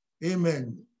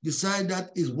 amen, decide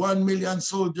that his 1 million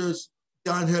soldiers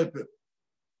can't help him.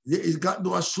 He's got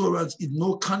no assurance, he's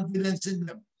no confidence in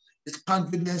them. His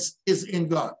confidence is in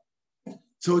God.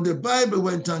 So the Bible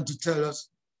went on to tell us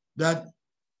that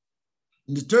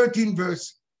in the 13th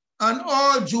verse, and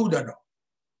all Judah now,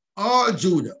 all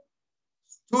Judah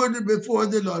stood before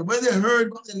the Lord. When they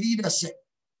heard what the leader said,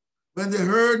 when they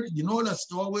heard, you know,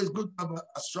 that's always good to have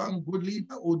a strong, good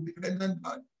leader who depends on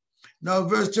God. Now,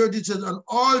 verse 30 says, and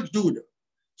all Judah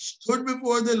stood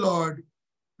before the Lord,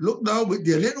 looked down with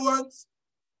their little ones,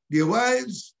 their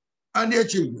wives, and their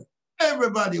children.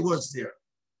 Everybody was there.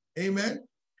 Amen.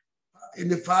 In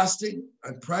the fasting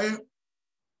and prayer,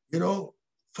 you know,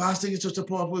 fasting is such a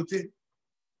powerful thing.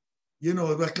 You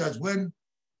know, because when,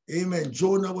 amen,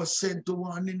 Jonah was sent to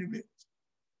warn Nineveh,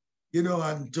 you know,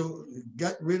 and to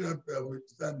get rid of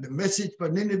the message for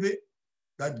Nineveh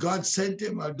that God sent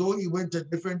him, although he went a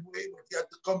different way, but he had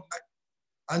to come back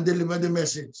and deliver the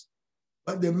message.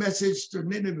 But the message to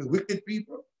Nineveh, wicked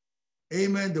people,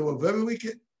 amen, they were very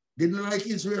wicked, didn't like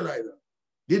Israel either,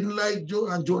 didn't like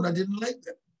Jonah, and Jonah didn't like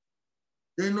them.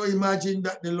 You know, imagine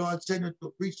that the Lord sent you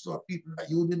to preach to a people that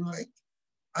you didn't like,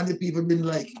 and the people didn't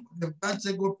like it. The God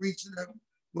said, go preach to them,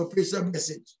 go preach a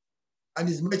message. And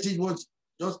his message was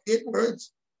just 8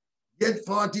 words, yet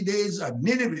 40 days and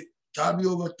Nineveh shall be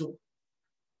overthrown.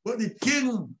 But the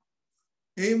king,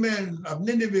 amen, of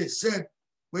Nineveh said,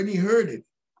 when he heard it,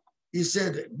 he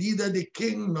said, neither the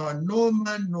king, nor no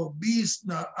man, nor beast,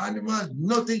 nor animal,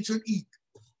 nothing should eat.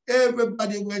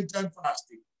 Everybody went on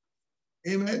fasting.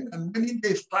 Amen. And when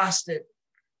they fasted,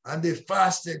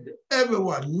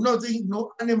 everyone, nothing,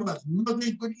 no animals,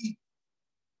 nothing could eat.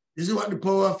 This is what the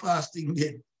power of fasting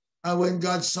did. And when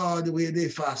God saw the way they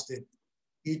fasted,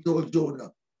 he told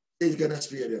Jonah, he's going to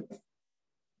spare them.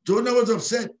 Jonah was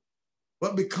upset,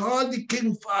 but because the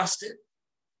king fasted,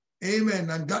 amen,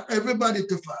 and got everybody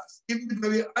to fast, even the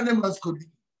very animals could eat.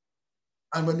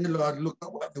 And when the Lord looked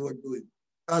at what they were doing,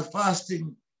 because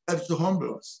fasting helps to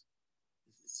humble us.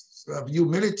 So have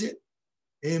humility,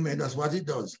 amen, that's what it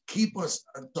does. Keep us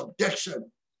in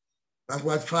subjection. That's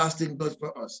what fasting does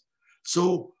for us.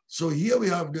 So here we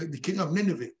have the king of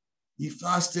Nineveh. He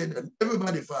fasted and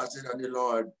everybody fasted and the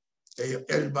Lord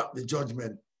held back the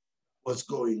judgment was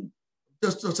going.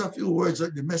 Just a few words,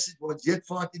 the message was, yet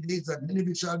 40 days and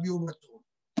Nineveh shall be overthrown.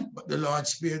 But the Lord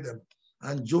spared them.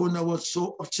 And Jonah was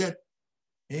so upset.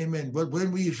 Amen. But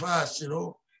when we fast, you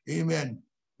know, amen,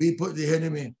 we put the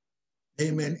enemy,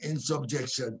 amen, in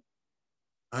subjection.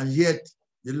 And yet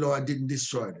the Lord didn't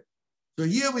destroy them. So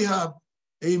here we have,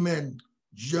 amen,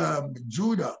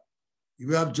 Judah.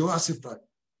 We have Jehoshaphat.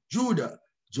 Judah,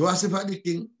 Jehoshaphat the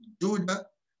king, Judah,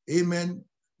 amen,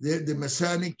 the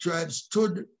Messianic tribe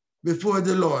stood before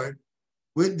the Lord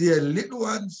with their little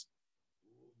ones,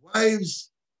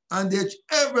 wives, and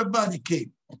everybody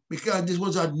came because this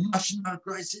was a national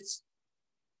crisis.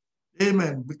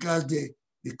 Amen. Because the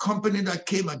company that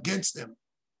came against them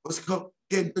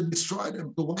came to destroy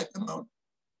them, to wipe them out.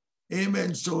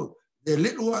 Amen. So the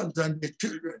little ones and the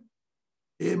children,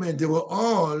 amen, they were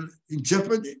all in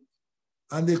jeopardy.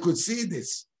 And they could see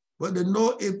this. But they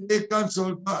know if they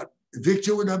consult God, the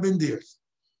victory would have been theirs.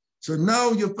 So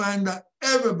now you find that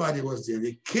everybody was there.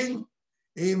 The king,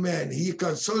 amen, he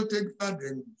consulted God,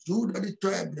 and Judah, the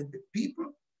tribe, and the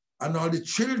people, and all the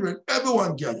children,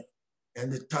 everyone gathered.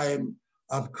 And the time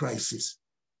of crisis,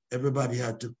 everybody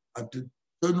had to.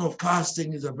 You know,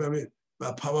 fasting is a very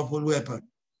powerful weapon.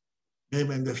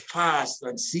 Amen. They fast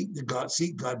and seek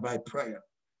God by prayer.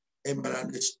 Amen.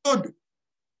 And they stood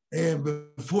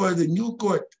before the new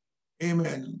court,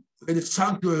 amen, where the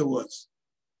sanctuary was.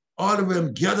 All of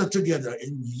them gathered together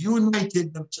and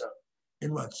united themselves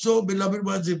in what? So, beloved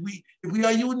ones, if we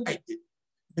are united,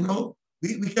 you know,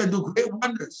 we can do great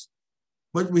wonders.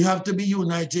 But we have to be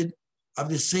united, of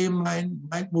the same mind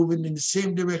moving in the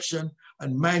same direction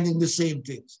and minding the same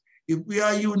things. If we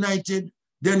are united,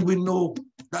 then we know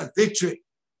that victory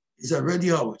is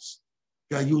already ours.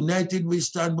 We are united, we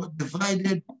stand, but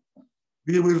divided,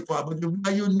 we will fall. But if we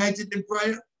are united in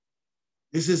prayer,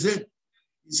 this is it.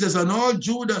 He says, and all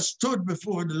Judah stood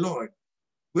before the Lord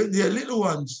with their little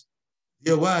ones,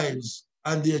 their wives,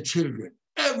 and their children.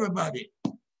 Everybody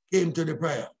came to the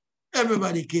prayer.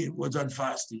 Everybody came, was on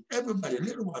fasting. Everybody,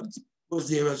 little ones, was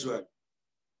there as well.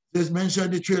 Just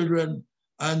mention the children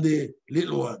and the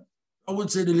little ones. I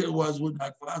wouldn't say the little ones would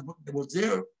not fast, but they was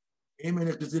there. Amen.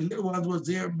 Because the little ones was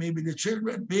there, maybe the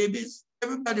children, babies,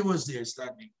 everybody was there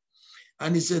standing.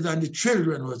 And he said, and the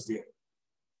children was there.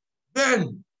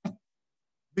 Then,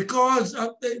 because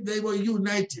they were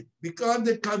united, because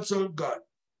they consulted God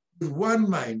with one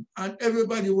mind, and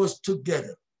everybody was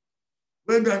together.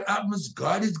 When that happens,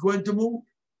 God is going to move.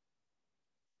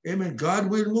 Amen. God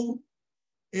will move.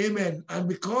 Amen. And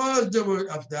because the word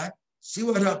of that, see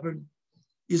what happened.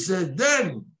 He said,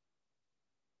 then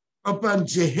upon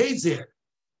Jehaziel,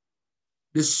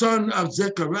 the son of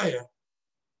Zechariah,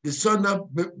 the son of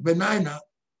Benaiah,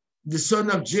 the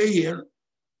son of Jael,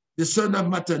 the son of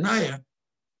Mattaniah,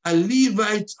 a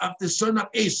Levite of the son of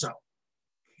Asaph,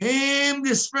 came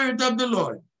the Spirit of the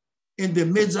Lord in the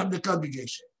midst of the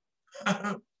congregation.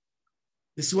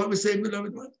 This is what we say,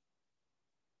 beloved ones.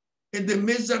 In the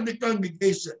midst of the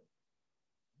congregation,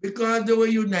 because they were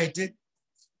united,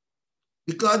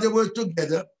 because they were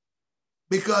together,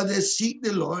 because they seek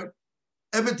the Lord,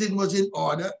 everything was in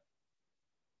order.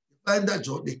 You find that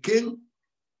the king,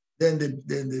 then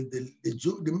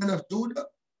the men of Judah,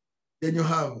 then you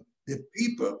have the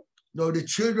people, the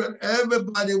children,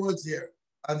 everybody was there,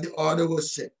 and the order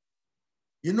was set.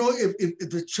 You know, if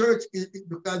the church,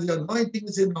 because the anointing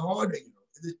is in order,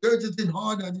 if the church is in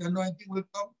order, the anointing will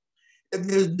come. If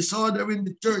there's disorder in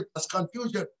the church, that's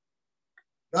confusion.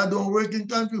 God don't work in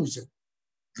confusion.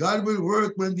 God will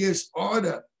work when there's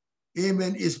order.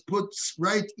 Amen. Is put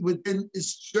right within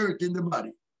his church in the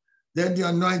body. Then the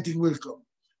anointing will come.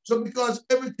 So because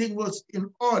everything was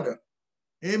in order,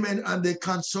 amen, and they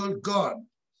consult God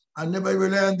and never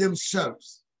rely on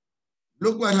themselves.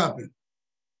 Look what happened.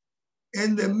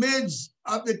 In the midst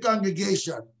of the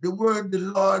congregation, the word, the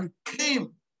Lord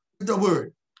came with the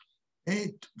word.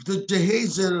 To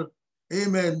Jehaziel,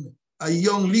 amen, a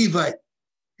young Levite,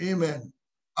 amen,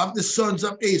 of the sons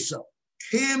of Asaph,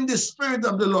 came the Spirit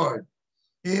of the Lord,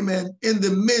 amen, in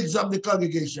the midst of the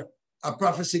congregation. A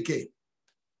prophecy came.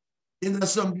 Isn't that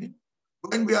something?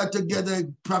 When we are together,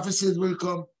 prophecies will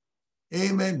come,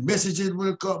 amen, messages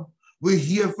will come. We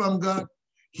hear from God.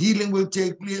 Healing will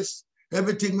take place.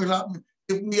 Everything will happen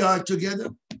if we are together.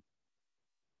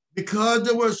 Because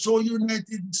they were so united,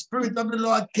 the Spirit of the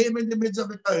Lord came in the midst of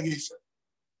the congregation.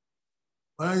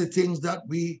 One of the things that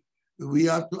we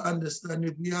have to understand,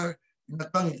 if we are in a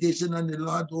congregation and the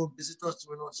Lord will visit us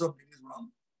when something is wrong,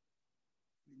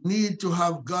 we need to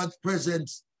have God's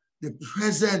presence, the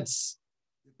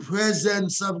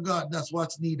presence of God. That's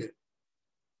what's needed.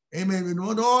 Amen. We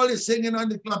want all the singing and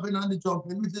the clapping and the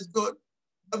jumping, which is good.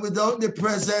 But without the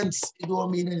presence, it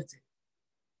won't mean anything.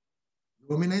 It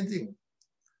won't mean anything.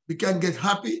 We can get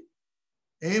happy.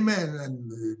 Amen. And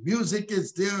the music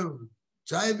is there,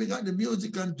 jiving on the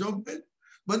music and jumping.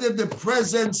 But if the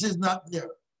presence is not there,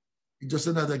 it's just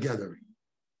another gathering.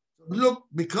 So look,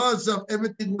 because of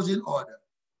everything was in order,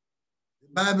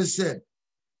 the Bible said,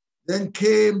 then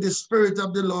came the Spirit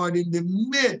of the Lord in the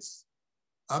midst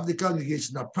of the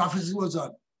congregation. The prophecy was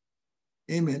on.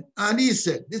 Amen. And he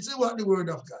said, this is what the word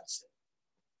of God said.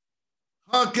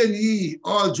 Hearken ye,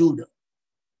 all Judah.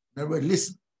 In other words,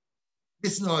 listen.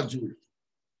 Listen, all Judah.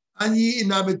 And ye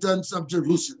inhabitants of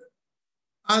Jerusalem.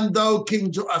 And thou,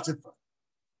 King Jehoshaphat.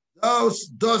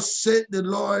 Thus saith the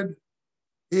Lord,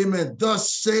 amen.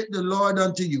 Thus saith the Lord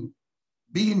unto you.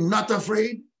 Be not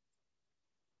afraid,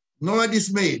 nor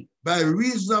dismayed, by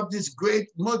reason of this great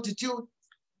multitude.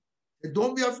 And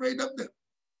don't be afraid of them.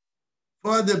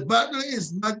 For the battle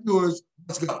is not yours,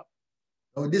 but God.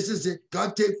 Now, this is it.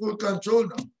 God take full control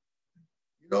now.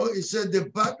 You know, it said the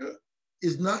battle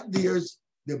is not theirs,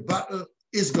 the battle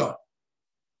is God.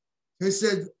 He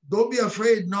said, don't be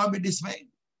afraid, nor be dismayed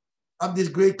of this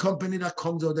great company that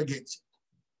comes out against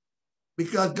you.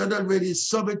 Because God already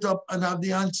sum it up and have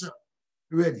the answer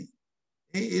ready.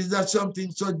 Is that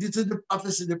something? So this is the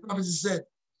prophecy. The prophecy said,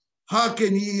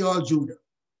 hearken ye all Judah,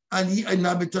 and ye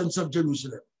inhabitants of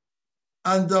Jerusalem,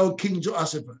 and thou King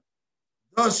Jehoshaphat.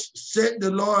 Thus said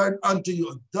the Lord unto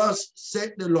you, thus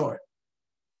said the Lord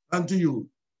unto you,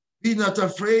 be not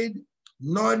afraid,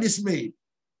 nor dismayed,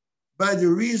 by the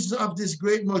reason of this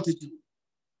great multitude.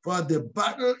 For the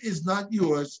battle is not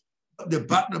yours, but the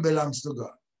battle belongs to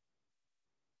God.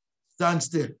 Stand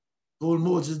still. Told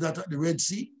Moses that at the Red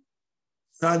Sea.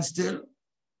 Stand still.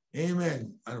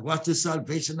 Amen. And watch the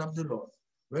salvation of the Lord.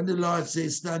 When the Lord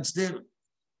says stand still,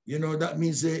 you know, that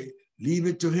means leave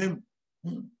it to him.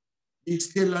 Be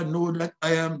still and know that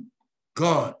I am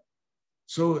God.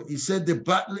 So he said, the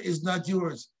battle is not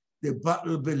yours. The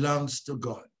battle belongs to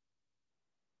God.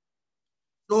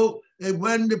 So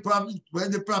when the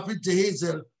prophet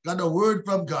Jehaziel got a word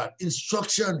from God,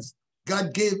 instructions,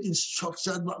 God gave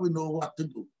instructions, but we know what to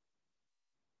do.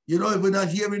 You know, if we're not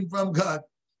hearing from God,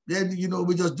 then, you know,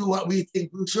 we just do what we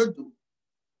think we should do.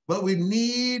 But we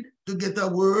need to get a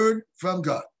word from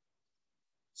God.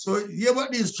 So hear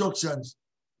what the instructions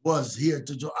was here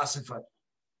to Jehoshaphat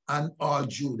and all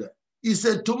Judah. He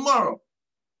said, tomorrow,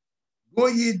 go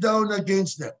ye down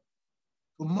against them.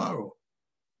 Tomorrow.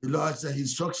 The Lord said,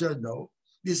 instruction now.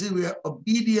 This is where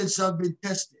obedience has been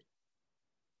tested.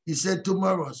 He said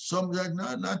tomorrow. Some said,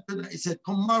 no, not tonight. He said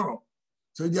tomorrow.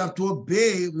 So you have to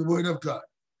obey the word of God.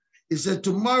 He said,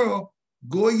 tomorrow,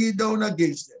 go ye down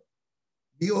against them.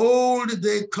 Behold,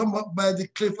 they come up by the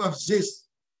cliff of Ziz,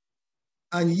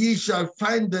 and ye shall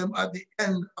find them at the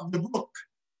end of the brook,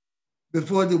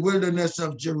 before the wilderness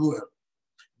of Jeruel.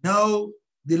 Now,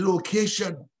 the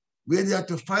location where they have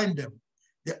to find them,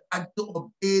 they had to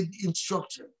obey the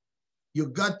instruction. You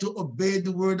got to obey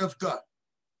the word of God.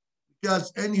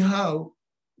 Because anyhow,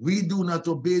 we do not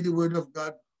obey the word of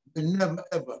God, we never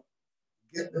ever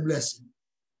get the blessing.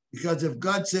 Because if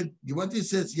God said, what he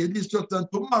says, you instruct on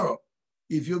tomorrow.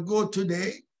 If you go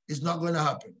today, it's not going to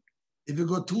happen. If you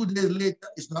go 2 days later,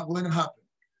 it's not going to happen.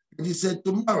 And he said,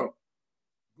 tomorrow,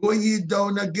 go ye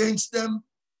down against them.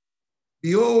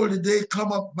 Behold, they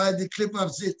come up by the cliff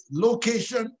of Ziz.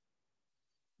 Location.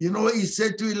 You know what he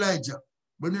said to Elijah?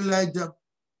 When Elijah,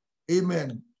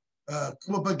 amen,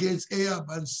 come up against Ahab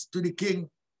and to the king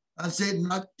and said,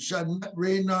 shall not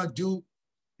rain nor dew,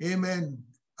 amen,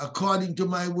 according to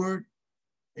my word.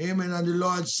 Amen. And the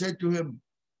Lord said to him,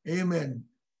 amen,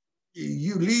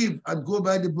 you leave and go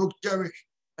by the brook Cherith,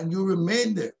 and you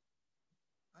remain there.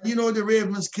 And you know, the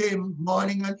ravens came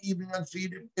morning and evening and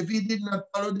feed him. If he did not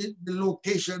follow the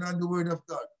location and the word of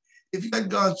God, if he had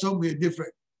gone somewhere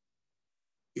different,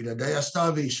 he'd have died of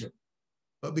starvation.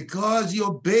 But because he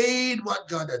obeyed what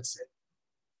God had said,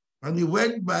 and he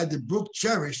went by the brook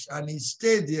Cherith, and he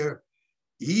stayed there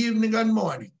evening and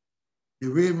morning, the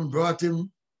raven brought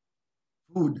him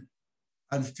food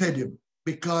and fed him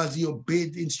because he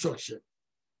obeyed the instruction.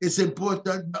 It's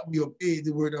important that we obey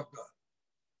the word of God.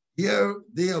 Here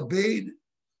they obeyed,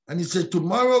 and he said,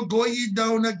 tomorrow go ye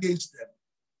down against them.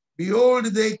 Behold,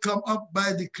 they come up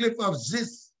by the cliff of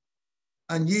Ziz,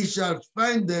 and ye shall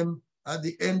find them at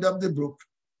the end of the brook,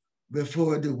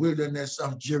 before the wilderness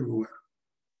of Jeruel.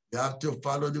 You have to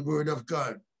follow the word of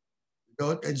God.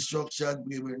 Without instruction,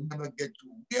 we will never get to.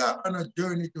 We are on a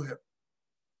journey to heaven.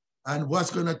 And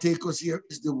what's going to take us here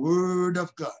is the word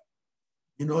of God.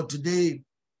 You know, today,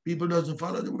 people doesn't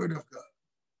follow the word of God.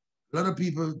 A lot of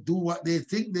people do what they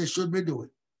think they should be doing.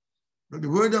 But the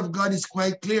word of God is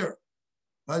quite clear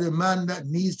for the man that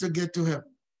needs to get to heaven.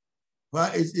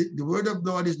 The word of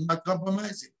God is not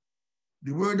compromising.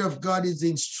 The word of God is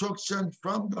the instruction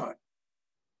from God.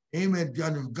 Amen.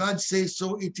 And if God says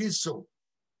so, it is so.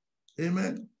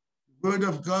 Amen. The word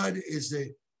of God is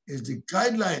the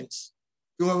guidelines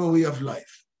to our way of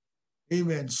life.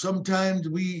 Amen. Sometimes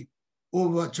we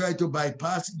try to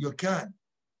bypass it. You can.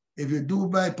 If you do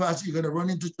bypass it, you're going to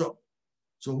run into trouble.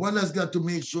 So one has got to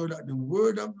make sure that the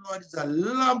word of God is a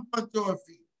lamp unto our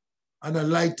feet and a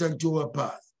light unto our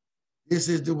path. This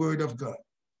is the word of God.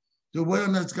 So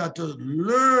one has got to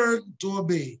learn to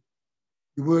obey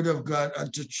the word of God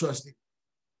and to trust it.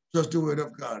 Trust the word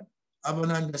of God. Have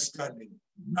an understanding,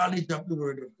 knowledge of the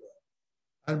word of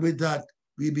God. And with that,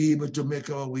 we'll be able to make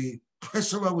our way,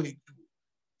 press our way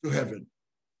to heaven.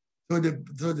 So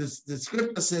the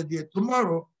scripture said here,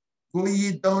 tomorrow, go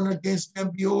ye down against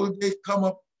them, behold, they come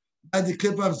up by the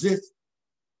cliff of Ziz,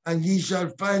 and ye shall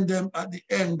find them at the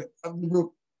end of the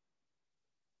brook,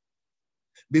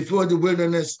 before the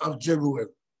wilderness of Jeruel.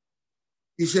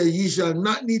 He said, ye shall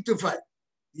not need to fight.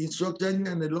 He instructed them,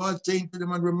 and the Lord saying to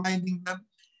them and reminding them,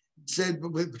 he said,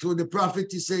 through the prophet,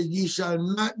 he said, ye shall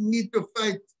not need to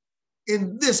fight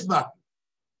in this battle.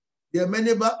 There are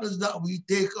many battles that we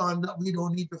take on that we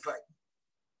don't need to fight.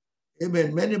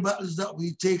 Amen. Many battles that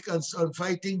we take on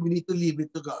fighting, we need to leave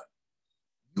it to God.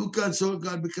 You consult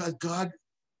God because God,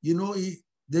 you know,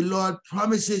 the Lord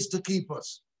promises to keep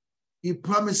us. He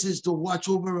promises to watch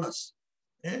over us.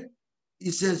 Eh?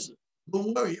 He says,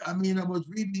 don't worry. I mean, I was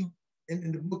reading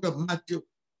in the book of Matthew,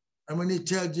 and when he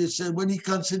tells you, said, when he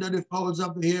considered the fowls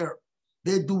of the air,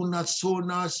 they do not sow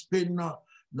nor spin,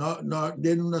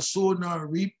 they do not sow nor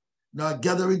reap, nor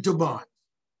gather into barns.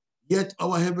 Yet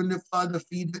our Heavenly Father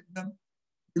feedeth them.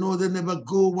 You know, they never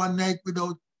go one night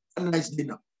without a nice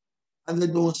dinner. and they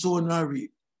don't sow nor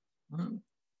reap.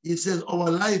 He says, our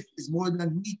life is more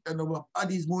than meat and our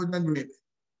body is more than raiment.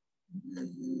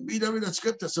 Read that in the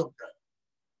scripture sometime.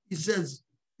 He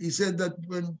said that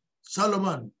when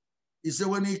Solomon, he said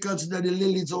when he considered the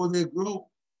lilies, how they grow,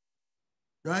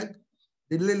 right?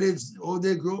 The lilies, how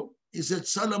they grow. He said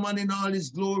Solomon in all his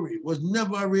glory was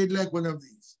never arrayed like one of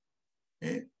these.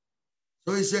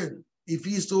 So he said, if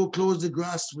he so clothes the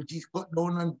grass which he cut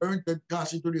down and burnt and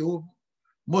cast into the oven,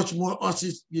 much more us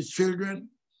his children.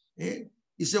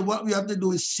 He said, what we have to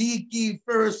do is seek ye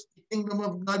first the kingdom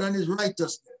of God and his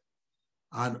righteousness,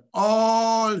 and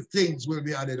all things will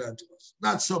be added unto us.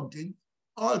 Not something,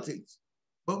 all things.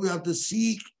 But we have to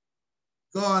seek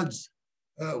God's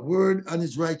word and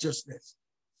his righteousness.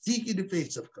 Seek in the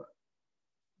face of God.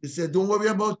 He said, don't worry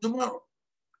about tomorrow,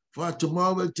 for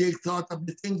tomorrow will take thought of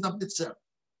the things of itself.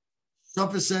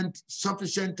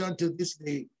 Sufficient unto this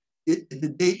day,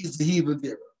 the day is the evil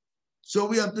thereof. So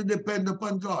we have to depend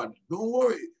upon God. Don't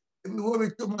worry. If you worry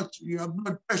too much, you have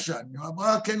blood pressure, you have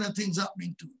all kind of things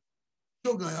happening to you.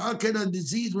 Sugar, all kind of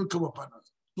disease will come upon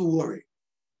us. Don't worry.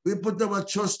 We put our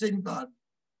trust in God.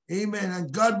 Amen.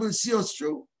 And God will see us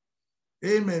through.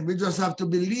 Amen. We just have to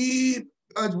believe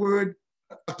God's word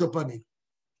and act upon it.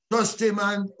 Trust him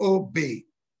and obey.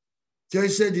 So he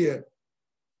said here,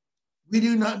 we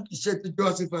do not, he said to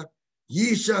Joseph,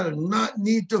 ye shall not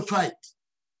need to fight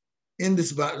in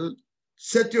this battle.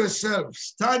 Set yourself,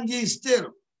 stand ye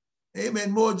still.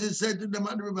 Amen. Moses said to them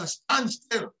at the river, stand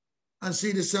still and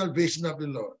see the salvation of the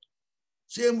Lord.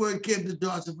 Same word came to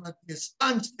Joseph,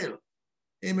 stand still.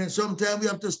 Amen. Sometimes we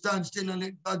have to stand still and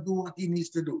let God do what he needs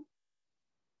to do.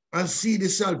 And see the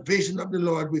salvation of the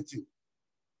Lord with you.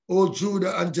 O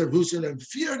Judah and Jerusalem,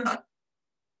 fear not,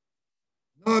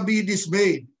 nor be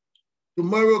dismayed.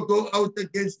 Tomorrow go out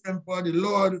against them, for the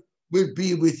Lord will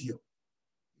be with you.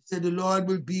 He said, the Lord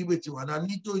will be with you. And I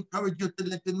need to encourage you to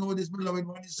let you know this, beloved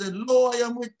one. He said, lo, I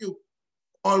am with you,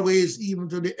 always, even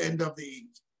to the end of the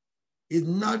age. He's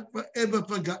not forever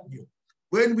forgotten you.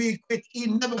 When we quit, he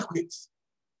never quits.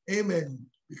 Amen.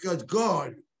 Because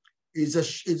God is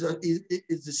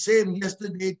the same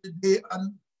yesterday, today,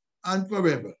 and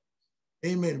forever.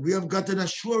 Amen. We have got an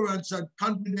assurance and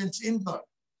confidence in God.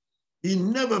 He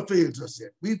never fails us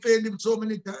yet. We failed him so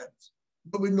many times,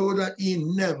 but we know that he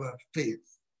never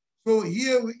fails. So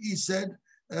here he said,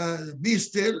 be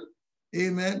still.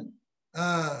 Amen.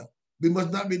 We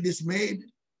must not be dismayed.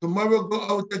 Tomorrow go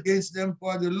out against them,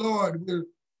 for the Lord will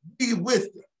be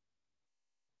with them.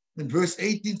 In verse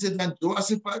 18 says, and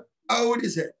Jehoshaphat bowed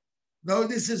his head. Now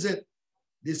this is it.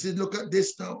 Look at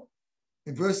this now.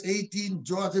 In verse 18,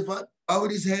 Jehoshaphat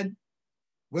bowed his head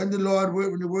when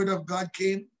the word of God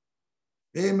came.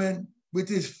 Amen. With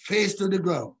his face to the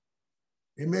ground.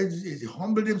 Amen. He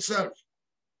humbled himself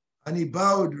and he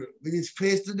bowed with his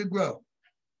face to the ground.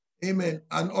 Amen.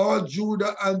 And all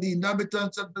Judah and the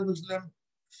inhabitants of Jerusalem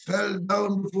fell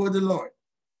down before the Lord,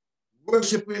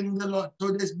 worshiping the Lord.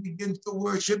 So they begin to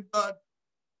worship God.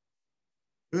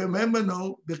 Remember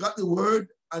now, they got the word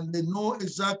and they know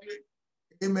exactly,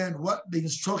 amen, what the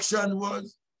instruction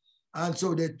was. And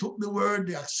so they took the word,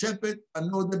 they accepted,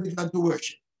 and now they began to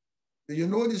worship. Do you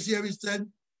notice here he said,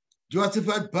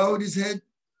 Jehoshaphat bowed his head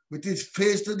with his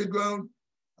face to the ground,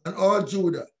 and all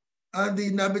Judah and the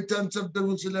inhabitants of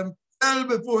Jerusalem fell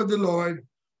before the Lord,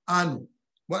 and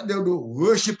what they'll do,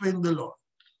 worshiping the Lord.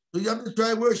 So you have to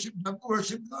try worship, you have to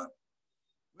worship God.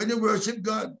 When you worship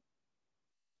God,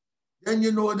 then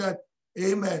you know that,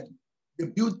 amen, the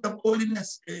beauty of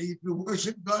holiness. If you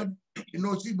worship God, you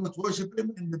know, you must worship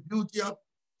him in the beauty of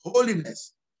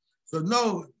holiness. So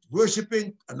now,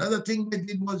 worshiping, another thing they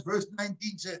did was verse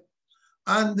 19 said,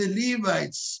 and the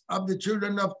Levites of the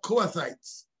children of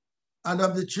Kohathites and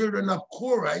of the children of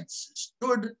Korites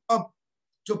stood up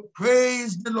to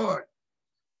praise the Lord,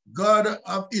 God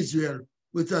of Israel,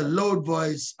 with a loud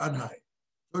voice on high.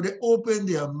 So they opened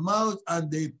their mouth and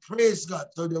they praised God.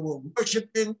 So they were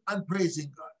worshiping and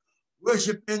praising God.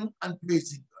 Worshiping and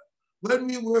praising God. When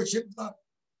we worship God,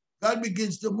 God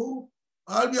begins to move.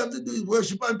 All we have to do is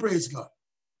worship and praise God.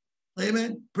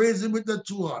 Amen. Praise him with the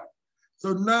true heart.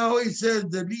 So now he says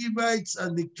the Levites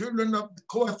and the children of the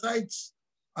Kohathites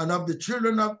and of the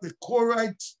children of the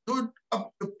Korites stood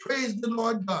up to praise the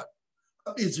Lord God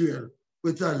of Israel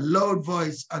with a loud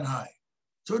voice and high.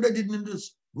 So they didn't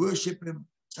just worship him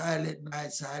silent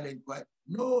night, silent quiet.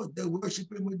 No, they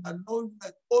worship him with a loud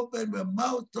voice, open their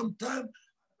mouth sometimes,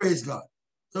 praise God.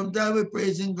 Sometimes we're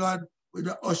praising God with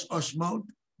a hush mouth.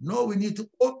 No, we need to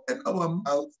open our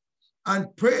mouth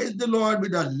and praise the Lord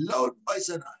with a loud voice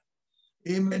and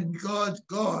high. Amen. Because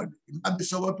God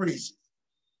inhabits our praises.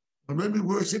 And when we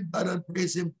worship God and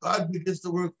praise him, God begins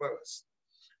to work for us.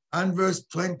 And verse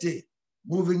 20,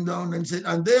 moving down and said,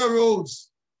 and they arose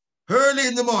early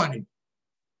in the morning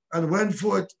and went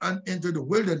forth and into the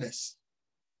wilderness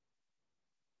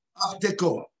of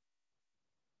Tekoa.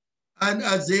 And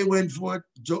as they went forth,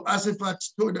 Jehoshaphat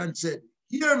stood and said,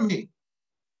 hear me,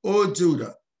 O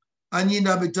Judah, and ye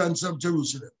inhabitants of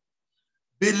Jerusalem.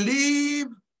 Believe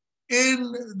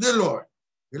in the Lord.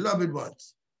 Beloved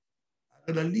ones,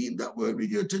 I'm going to leave that word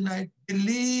with you tonight.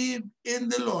 Believe in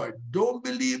the Lord. Don't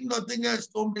believe nothing else.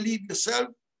 Don't believe yourself.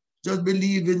 Just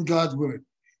believe in God's word.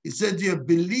 He said here,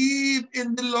 believe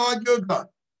in the Lord your God.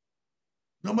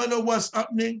 No matter what's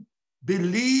happening,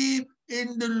 believe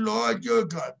in the Lord your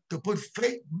God. To put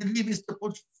faith, believe is to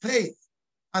put faith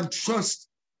and trust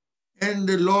in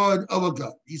the Lord our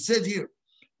God. He said here,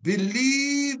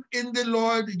 believe in the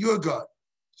Lord your God,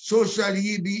 so shall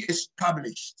ye be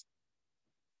established.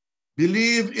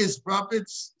 Believe his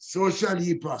prophets, so shall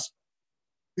ye prosper.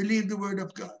 Believe the word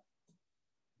of God.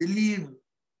 Believe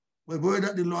the word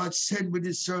that the Lord sent with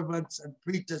his servants and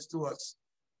preachers to us.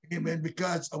 Amen.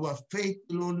 Because our faith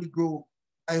will only grow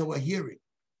by our hearing.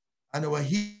 And our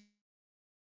hearing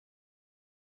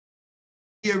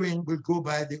will go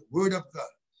by the word of God.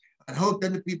 And how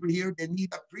can the people hear? They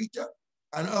need a preacher.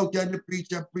 And how can the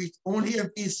preacher preach? Only if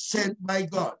he's sent by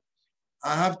God.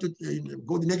 I have to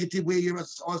go the negative way here.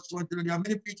 Also, there are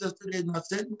many preachers today not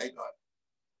sent by God.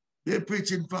 They're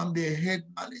preaching from their head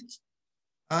knowledge.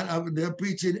 And they're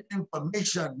preaching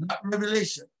information, not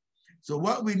revelation. So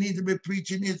what we need to be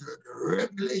preaching is the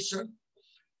revelation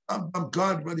of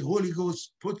God, what the Holy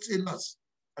Ghost puts in us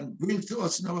and brings to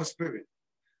us in our spirit.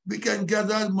 We can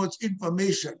gather as much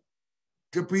information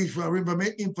to preach from.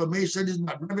 Information is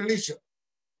not revelation.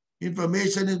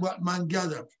 Information is what man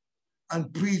gathers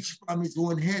and preach from his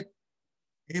own head.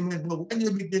 Amen. But when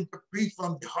you begin to preach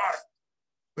from the heart,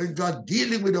 when God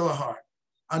dealing with our heart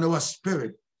and our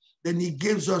spirit, then he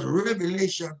gives us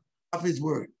revelation of his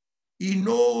word. He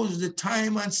knows the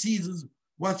time and seasons,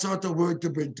 what sort of word to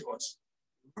bring to us.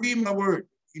 Bring a word.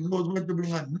 He knows when to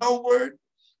bring a no word,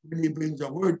 when he brings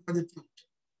a word for the future.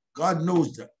 God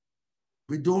knows that.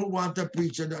 We don't want a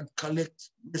preacher that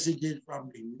collects messages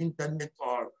from the internet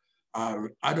or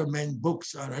other men's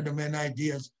books or other men's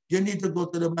ideas. You need to go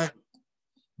to the Bible,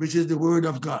 which is the word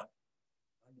of God.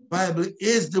 The Bible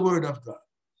is the word of God.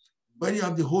 When you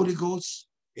have the Holy Ghost,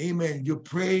 amen, you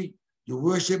pray, you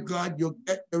worship God, you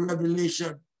get the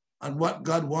revelation on what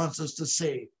God wants us to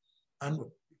say. And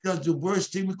because the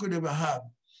worst thing we could ever have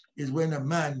is when a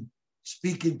man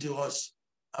speaking to us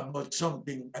about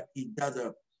something that he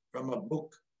gathered from a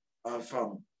book or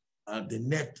from the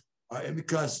net,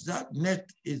 because that net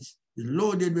is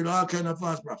loaded with all kinds of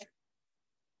false prophets.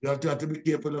 You have to be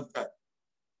careful of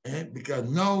that. Because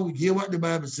now, hear what the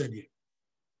Bible said here.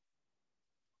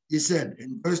 He said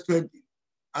in verse 20,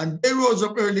 and they rose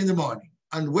up early in the morning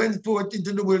and went forth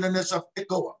into the wilderness of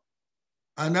Tekoa.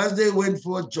 And as they went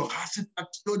forth,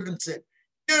 Jehoshaphat stood and said,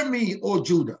 hear me, O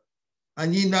Judah,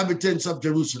 and ye inhabitants of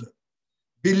Jerusalem.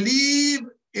 Believe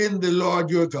in the Lord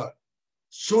your God,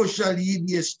 so shall ye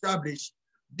be established.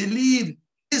 Believe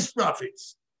his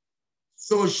prophets,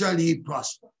 so shall ye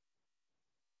prosper.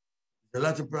 There's a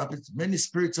lot of prophets, many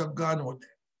spirits have gone out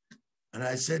there. And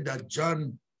I said that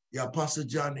John, the Apostle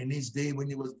John, in his day when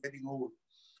he was getting old,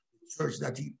 the church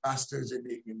that he pastors in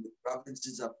the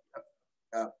provinces of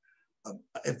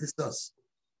Ephesus,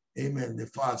 amen, the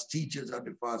false teachers and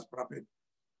the false prophet,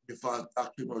 the false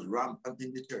doctrine was rampant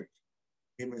in the church.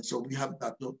 Amen. So we have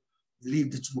got to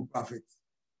believe the true prophets.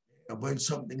 And when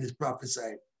something is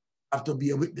prophesied, have to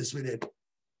be a witness with it.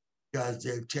 Because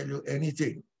they'll tell you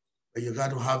anything. But you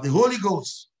got to have the Holy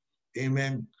Ghost,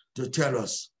 amen, to tell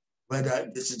us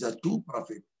whether this is a true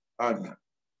prophet or not.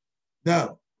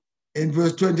 Now, in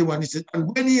verse 21, he said,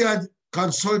 and when he had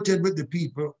consulted with the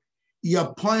people, he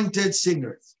appointed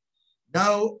singers.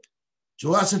 Now,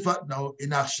 Jehoshaphat now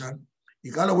in action. He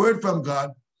got a word from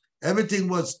God. Everything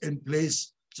was in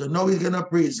place. So now he's going to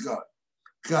praise God.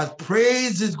 Because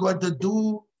praise is going to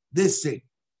do this thing.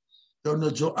 So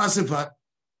now Jehoshaphat,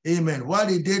 amen, what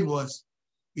he did was,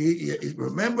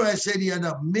 remember I said he had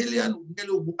 1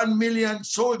 million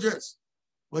soldiers,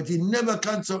 but he never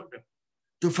consulted them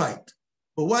to fight.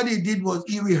 But what he did was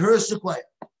he rehearsed the choir.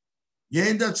 Yeah,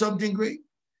 ain't that something great?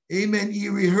 Amen. He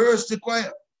rehearsed the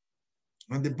choir.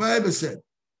 And the Bible said,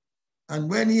 and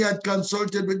when he had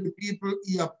consulted with the people,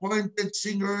 he appointed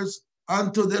singers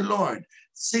unto the Lord.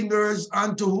 Singers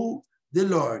unto who? The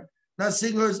Lord. Not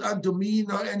singers unto me,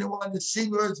 nor anyone. The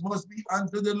singers must be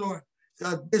unto the Lord.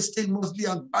 Because this thing must be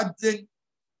a God thing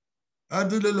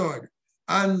unto the Lord.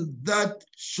 and that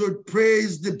should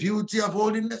praise the beauty of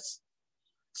holiness.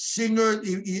 Singer,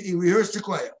 he rehearsed the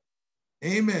choir.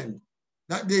 Amen.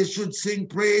 That they should sing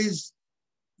praise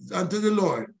unto the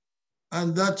Lord,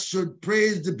 and that should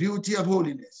praise the beauty of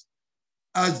holiness.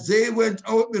 As they went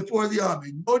out before the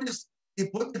army, notice he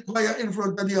put the choir in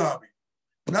front of the army.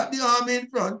 Not the army in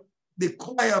front, the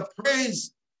choir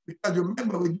praise, because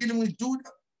remember, we're dealing with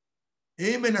Judah.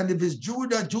 Amen. And if it's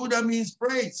Judah, Judah means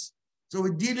praise. So we're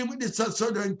dealing with the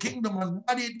southern kingdom, and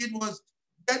what he did was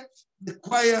get the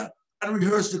choir and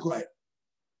rehearse the choir.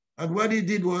 And what he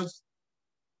did was,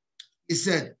 he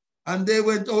said, and they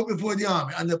went out before the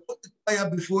army, and they put the choir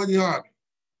before the army,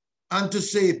 and to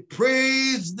say,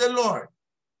 praise the Lord.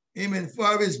 Amen.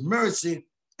 For his mercy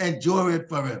endureth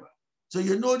forever. So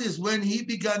you notice when he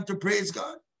began to praise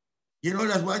God, you know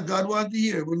that's what God wants to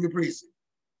hear when you praise him.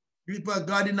 People,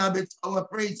 God inhabits our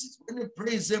praises. When you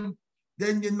praise him,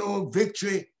 then you know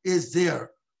victory is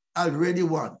there, already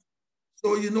won.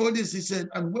 So you notice he said,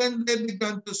 and when they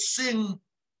began to sing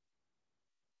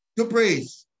to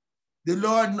praise, the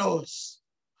Lord knows,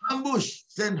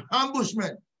 send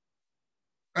ambushment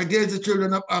against the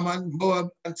children of Ammon, Moab,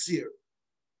 and Seir,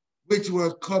 which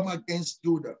were come against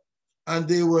Judah. And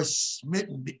they were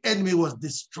smitten. The enemy was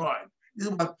destroyed. This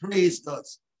is what praise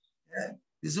does. Yeah.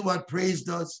 This is what praise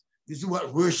does. This is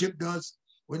what worship does.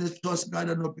 When you trust God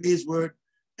and obey his word,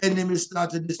 enemies start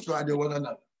to destroy one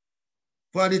another.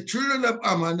 For the children of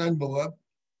Ammon and Moab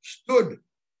stood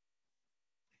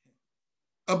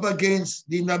up against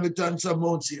the inhabitants of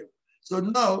Mount Seir. So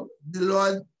now the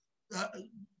Lord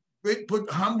put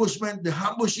ambushment, they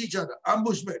ambush each other,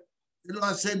 ambushment. The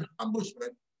Lord sent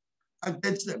ambushment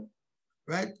against them,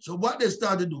 right? So what they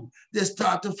start to do, they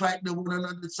start to fight one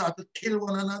another, they start to kill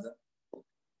one another.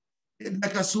 It's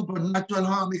like a supernatural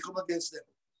army come against them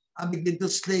and begin to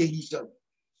slay each other.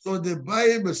 So the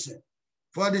Bible said,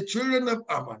 for the children of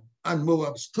Ammon and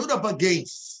Moab stood up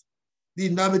against the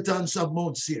inhabitants of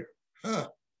Mount Seir. Huh.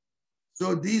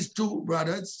 So these two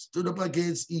brothers stood up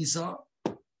against Esau.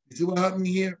 You see what happened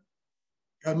here?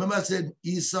 I remember I said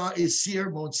Esau is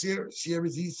Seir, Mount Seir. Seir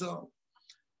is Esau.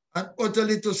 And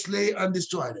utterly to slay and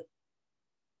destroy them.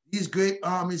 These great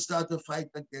armies start to fight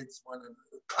against one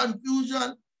another.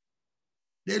 Confusion.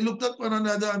 They looked at one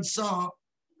another and saw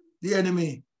the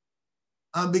enemy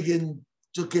and begin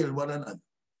to kill one another.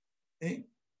 Okay?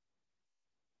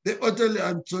 They utterly,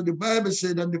 and so the Bible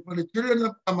said, and the children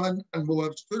of Ammon and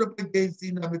Moab stood up against the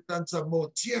inhabitants of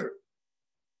Mount Seir,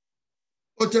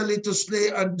 utterly to slay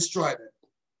and destroy them.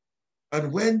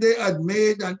 And when they had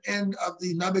made an end of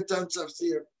the inhabitants of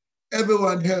Seir,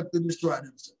 everyone helped to destroy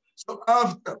themselves. So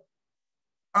after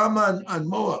Ammon and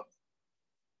Moab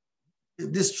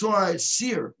destroyed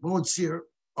Seir, Mount Seir,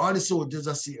 all the soldiers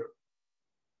of Seir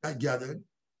that gathered,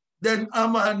 then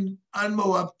Ammon and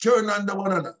Moab turned under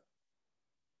one another.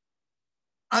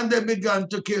 And they began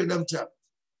to kill themselves.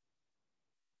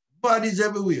 Bodies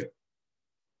everywhere.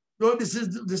 So this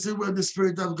is where the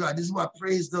Spirit of God, this is what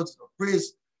praise does.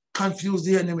 Praise confuse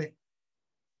the enemy.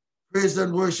 Praise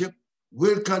and worship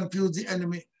will confuse the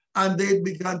enemy. And they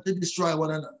began to destroy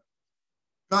one another.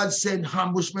 God sent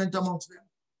ambushment amongst them.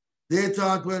 They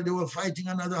thought, well, they were fighting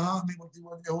another army, but it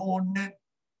was their own men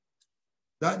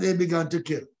that they began to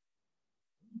kill.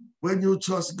 When you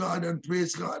trust God and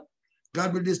praise God,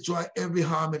 God will destroy every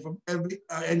army from every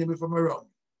enemy from around.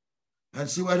 And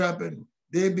see what happened?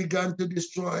 They began to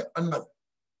destroy another.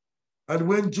 And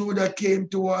when Judah came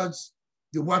towards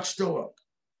the watchtower,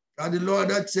 and the Lord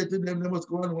had said to them, they must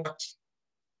go and watch.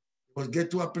 They must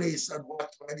get to a place and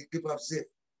watch by the cliff of Ziph.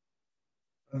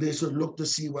 And they should look to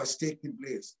see what's taking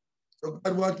place. So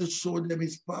God wanted to show them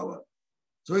his power.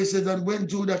 So he said that when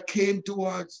Judah came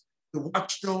towards the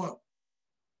watchtower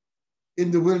in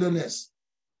the wilderness,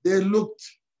 they looked.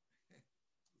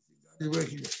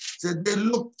 Said they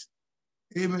looked.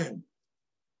 Amen.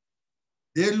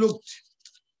 They looked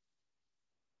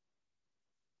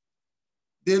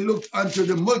unto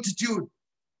the multitude,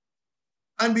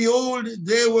 and behold,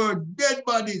 they were dead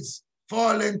bodies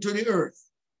fallen to the earth,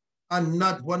 and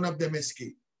not one of them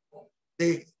escaped.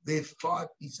 They fought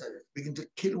each other, began to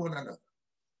kill one another.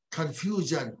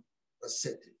 Confusion was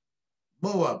set in.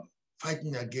 Moab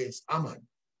fighting against Ammon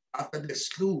after they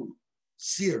slew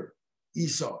Seir,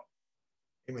 Esau.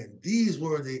 Amen. These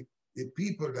were the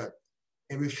people that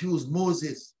refused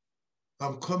Moses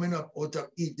from coming up out of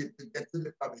Egypt to get to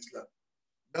the promised land.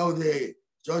 Now the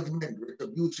judgment,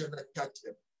 retribution that catch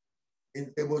them.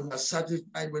 And they were not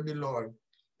satisfied when the Lord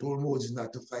told Moses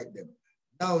not to fight them.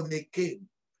 Now they came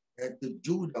to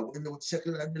Judah when they were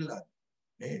settled on the land.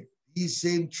 And these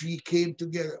same three came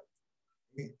together.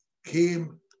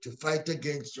 Came to fight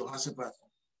against Jehoshaphat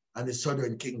and the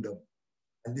southern kingdom.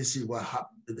 And this is what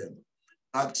happened to them.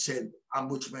 God sent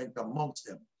ambushment amongst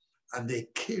them, and they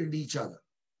killed each other,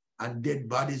 and dead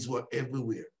bodies were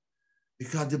everywhere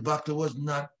because the battle was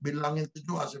not belonging to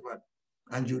Jehoshaphat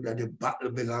and Judah. The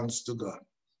battle belongs to God.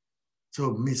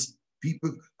 So,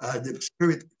 people, the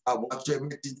spirit, whatsoever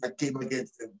it is that came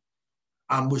against them,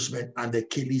 ambushment, and they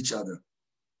kill each other.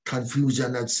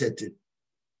 Confusion had set in,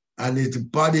 and the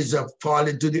bodies have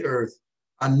fallen to the earth,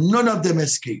 and none of them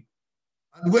escaped.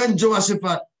 And when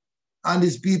Jehoshaphat and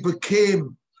his people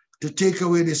came to take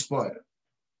away the spoil,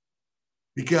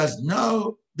 because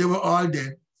now they were all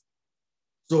dead,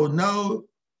 so now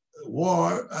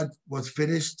war was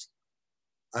finished,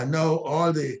 and now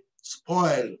all the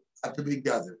spoil had to be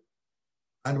gathered.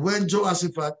 And when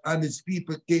Jehoshaphat and his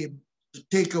people came to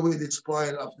take away the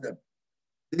spoil of them,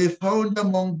 they found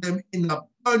among them in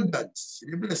abundance,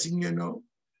 the blessing,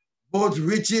 both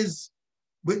riches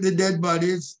with the dead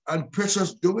bodies and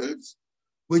precious jewels,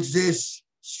 which they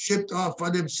stripped off for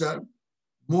themselves,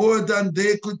 more than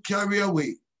they could carry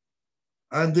away.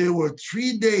 And they were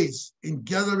 3 days in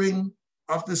gathering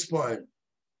of the spoil.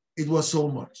 It was so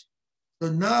much.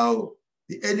 So now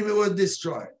the enemy was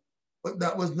destroyed, but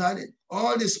that was not it.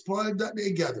 All the spoil that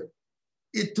they gathered,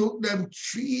 it took them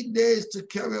 3 days to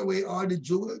carry away all the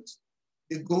jewels,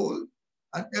 the gold,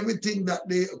 and everything that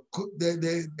they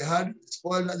had, the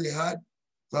spoil that they had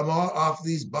from all of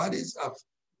these bodies of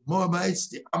Moabites,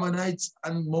 the Ammonites,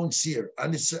 and Mount Seir,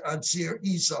 and Seir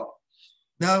Esau.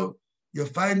 Now, you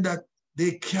find that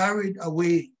they carried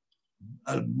away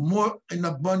more in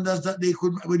abundance that they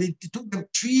could. It took them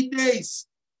 3 days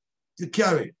to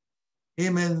carry,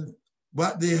 amen,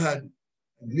 what they had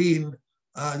been,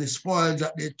 the spoil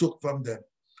that they took from them.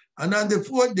 And on the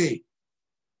 4th day,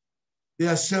 they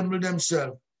assembled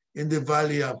themselves in the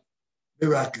valley of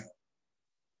Berachah.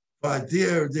 But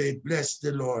there they blessed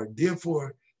the Lord.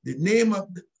 Therefore, the name of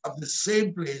the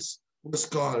same place was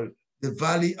called the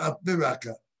valley of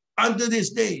Berachah. Unto this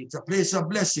day, it's a place of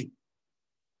blessing.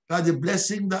 But the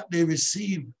blessing that they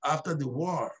received after the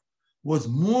war was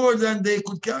more than they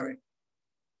could carry.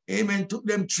 Amen. It took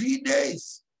them 3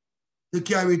 days to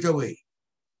carry it away.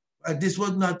 But this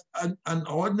was not an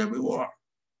ordinary war.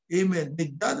 Amen. They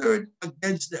gathered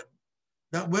against them.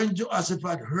 That when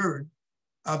Jehoshaphat heard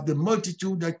of the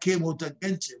multitude that came out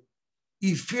against him,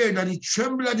 he feared and he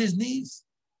trembled at his knees.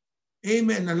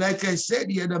 Amen. And like I said,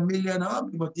 he had 1 million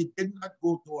army, but he did not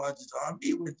go towards his army.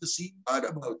 He went to see God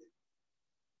about it.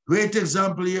 Great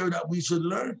example here that we should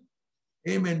learn.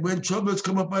 Amen. When troubles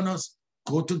come upon us,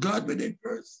 go to God with it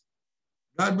first.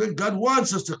 God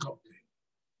wants us to come to him.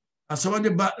 And some of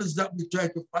the battles that we try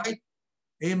to fight,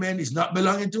 amen, is not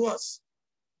belonging to us.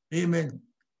 Amen.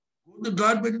 Go to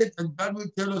God with it, and God will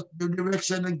tell us the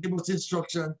direction and give us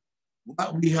instruction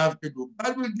what we have to do.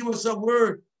 God will give us a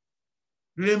word.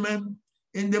 Amen.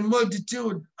 In the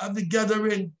multitude of the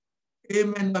gathering,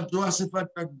 amen, of Jehoshaphat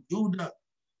and Judah,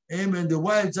 amen, the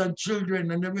wives and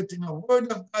children and everything, a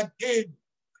word of God came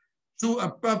through a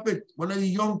prophet, one of the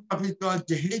young prophets called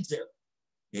Jehaziel.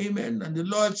 Amen. And the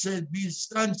Lord said,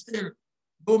 stand still,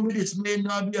 don't be dismayed,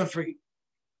 nor be afraid.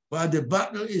 But the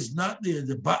battle is not there.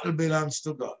 The battle belongs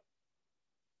to God.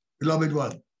 Beloved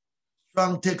one,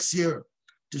 strong text here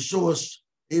to show us,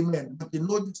 amen. But you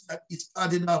notice that he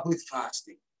started off with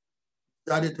fasting.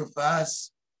 He started to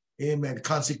fast, amen,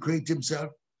 consecrate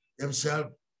himself,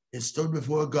 he stood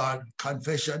before God,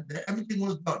 confession, everything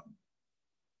was done.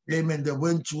 Amen. They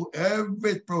went through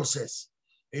every process.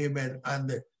 Amen. And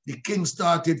the king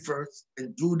started first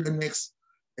and Judah next,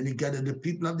 and he gathered the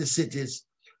people of the cities,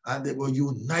 and they were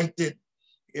united.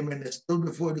 Amen. They stood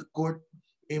before the court.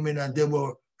 Amen. And they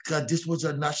were, because this was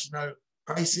a national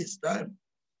crisis time,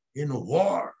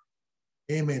 war.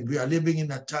 Amen. We are living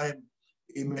in a time,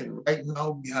 amen. Right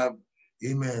now we have,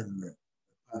 amen,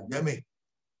 pandemic.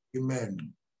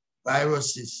 Amen.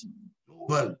 Viruses,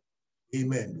 global.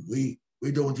 Amen. We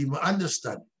don't even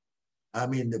understand. I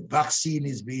mean, the vaccine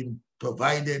is being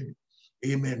provided.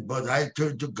 Amen. But I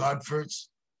turn to God first.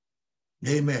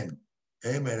 Amen.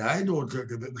 Amen. I don't turn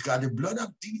to it because the blood of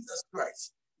Jesus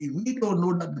Christ, if we don't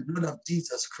know that the blood of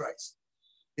Jesus Christ,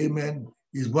 amen,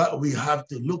 is what we have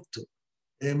to look to.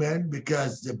 Amen.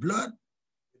 Because the blood,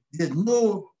 there's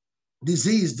no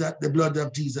disease that the blood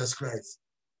of Jesus Christ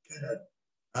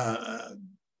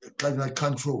cannot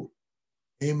control.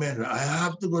 Amen. I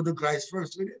have to go to Christ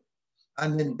first with it.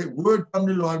 And then the word from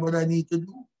the Lord what I need to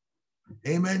do.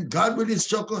 Amen. God will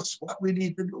instruct us what we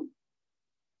need to do.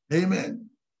 Amen.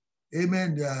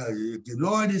 Amen. The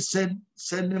Lord is send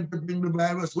them to bring the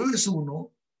virus. We will soon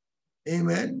know.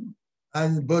 Amen.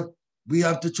 But we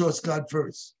have to trust God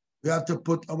first. We have to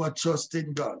put our trust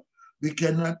in God. We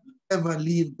cannot ever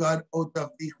leave God out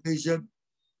of the equation.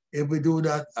 If we do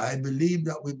that, I believe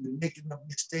that we'll be making a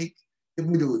mistake if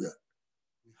we do that.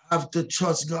 We have to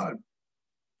trust God.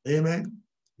 Amen.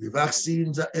 The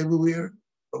vaccines are everywhere,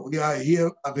 but we are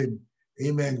here having,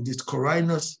 amen, this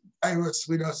coronavirus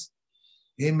with us.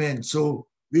 Amen. So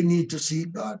we need to see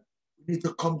God. We need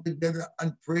to come together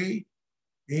and pray.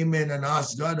 Amen. And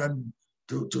ask God and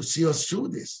to see us through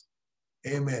this.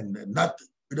 Amen. Not,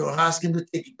 we don't ask him to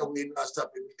take it away, not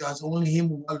stop it, because only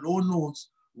him alone knows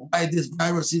why this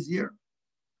virus is here.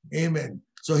 Amen.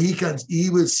 So he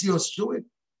will see us through it.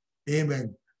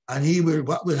 Amen. And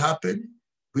what will happen,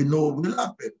 we know will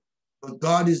happen. But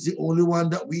God is the only one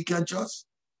that we can trust.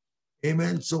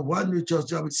 Amen. So one we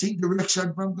trust God, we seek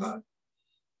direction from God.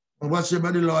 And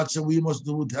whatsoever the Lord said we must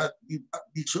do, that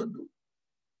we should do.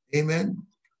 Amen.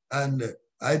 And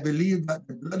I believe that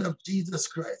the blood of Jesus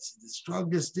Christ is the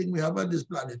strongest thing we have on this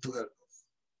planet to help us.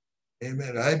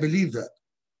 Amen. I believe that.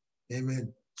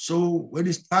 Amen. So when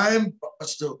it's time for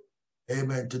us to,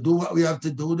 amen, to do what we have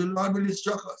to do, the Lord will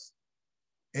instruct us.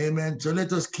 Amen. So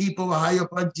let us keep our eye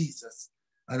upon Jesus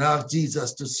and ask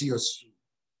Jesus to see us through.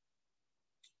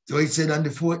 So he said on the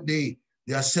fourth day,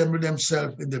 they assembled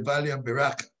themselves in the valley of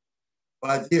Berachah.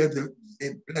 But there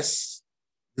they blessed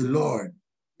the Lord.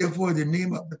 Therefore, the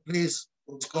name of the place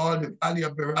was called the valley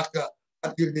of Berachah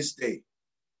until this day.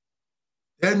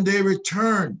 Then they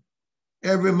returned,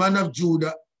 every man of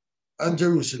Judah and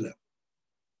Jerusalem.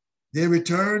 They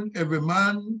returned, every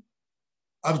man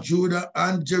of Judah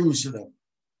and Jerusalem,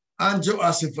 and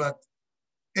Jehoshaphat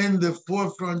in the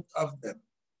forefront of them.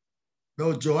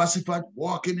 No, Jehoshaphat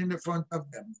walking in the front of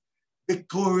them,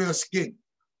 victorious king.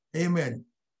 Amen.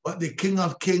 But the King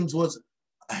of Kings was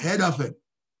ahead of him,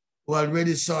 who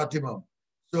already sought him out.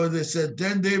 So they said,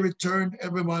 then they returned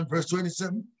everyone, verse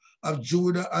 27, of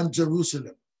Judah and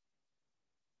Jerusalem.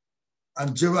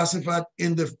 And Jehoshaphat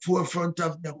in the forefront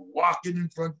of them, walking in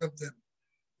front of them,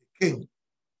 the king,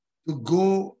 to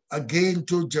go again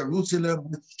to Jerusalem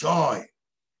with joy.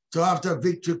 So after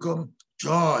victory comes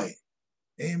joy.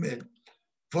 Amen.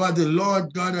 For the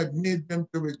Lord God had made them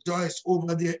to rejoice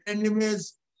over their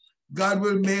enemies. God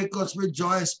will make us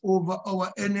rejoice over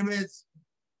our enemies.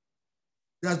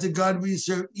 That's the God we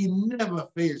serve. He never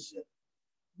fails it.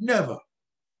 Never.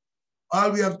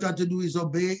 All we have got to do is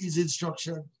obey his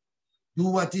instruction. Do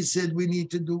what he said we need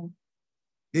to do.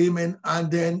 Amen. And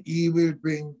then he will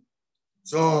bring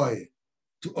joy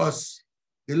to us.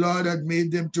 The Lord had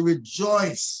made them to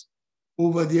rejoice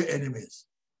over their enemies.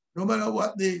 No matter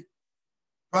what the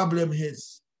problem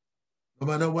is, no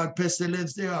matter what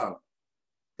pestilence they are,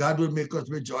 God will make us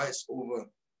rejoice over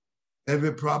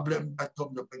every problem that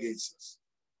comes up against us.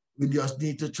 We just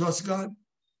need to trust God,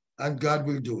 and God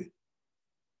will do it.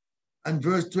 And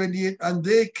verse 28, and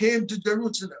they came to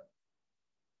Jerusalem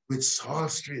with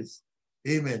psalteries,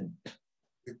 amen,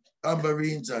 with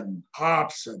tambourines and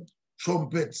harps and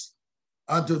trumpets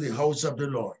unto the house of the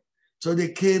Lord. So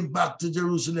they came back to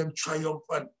Jerusalem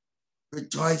triumphant,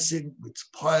 rejoicing with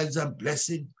spoils and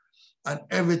blessing and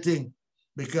everything,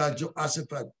 because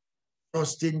Jehoshaphat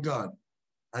trusted in God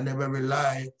and never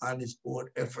rely on his own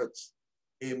efforts,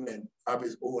 amen, of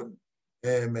his own,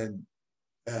 amen,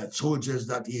 soldiers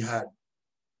that he had,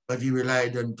 but he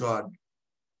relied on God.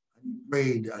 And he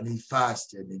prayed and he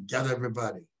fasted and gathered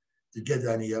everybody together,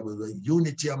 and he had a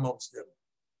unity amongst them,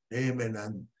 amen,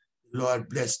 and the Lord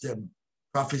blessed them.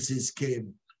 Prophecies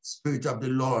came, Spirit of the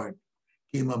Lord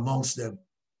came amongst them,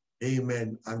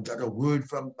 amen, and got a word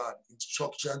from God.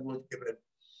 Instruction was given,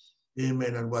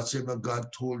 amen, and whatever God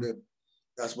told them,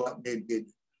 that's what they did.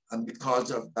 And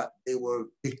because of that, they were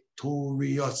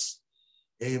victorious,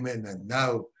 amen, and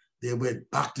now they went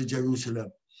back to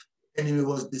Jerusalem. The enemy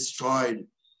was destroyed,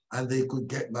 and they could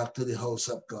get back to the house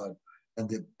of God. And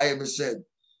the Bible said,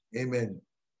 amen,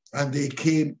 and they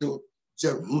came to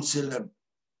Jerusalem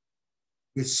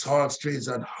with psalteries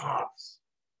and harps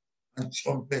and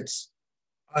trumpets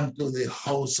unto the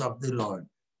house of the Lord.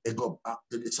 They go back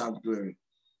to the sanctuary.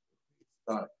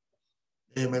 God.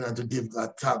 Amen. And to give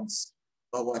God thanks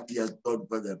for what he has done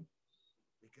for them.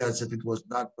 Because if it was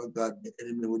not for God, the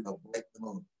enemy would have wiped them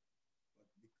out.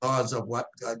 Because of what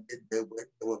God did, they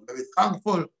were very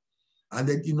thankful. And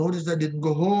then you notice they didn't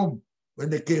go home when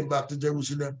they came back to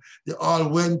Jerusalem. They all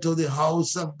went to the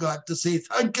house of God to say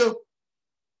thank you.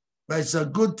 But it's a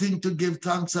good thing to give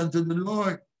thanks unto the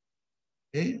Lord,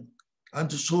 and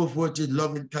to show forth his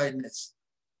loving kindness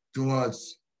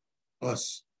towards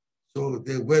us. So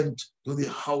they went to the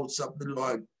house of the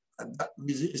Lord, and that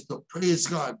reason is to praise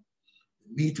God,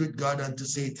 meet with God, and to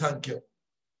say thank you.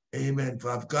 Amen.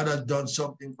 For if God has done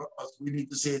something for us, we need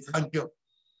to say thank you.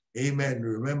 Amen.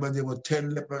 Remember, there were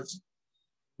 10 lepers.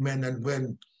 Amen. And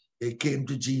when they came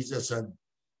to Jesus, and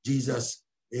Jesus,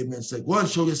 amen, said, go and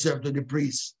show yourself to the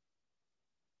priest.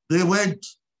 They went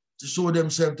to show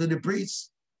themselves to the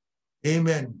priest.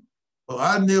 Amen. But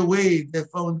on their way, they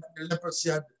found that the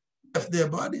leprosy had left their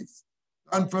bodies,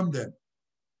 gone from them.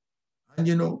 And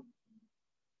you know,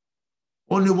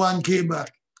 only one came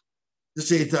back to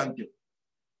say thank you.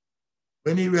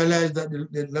 When he realized that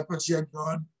the leprosy had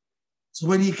gone, so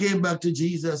when he came back to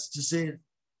Jesus to say,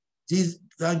 Jesus,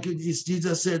 thank you,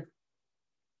 Jesus said,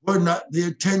 were not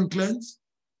there 10 cleansed?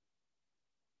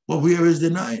 But where is the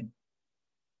 9?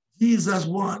 Jesus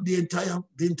want the entire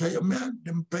man,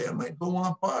 the entire man, go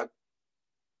one part.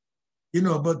 You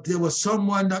know, but there was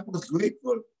someone that was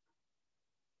grateful.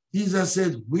 Jesus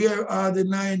said, where are the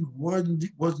 9?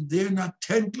 Wasn't there not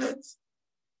 10 cleansed?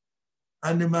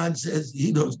 And the man says,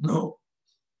 he doesn't know.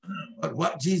 But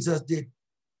what Jesus did,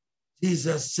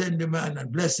 Jesus sent the man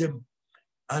and blessed him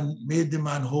and made the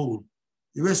man whole.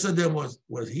 The rest of them was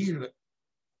healed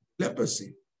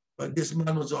leprosy. But this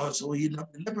man was also healed of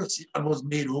leprosy and was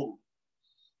made whole.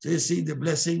 So you see the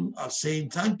blessing of saying,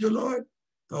 thank you, Lord,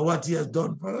 for what he has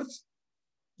done for us.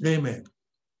 Amen.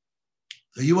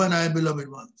 So you and I, beloved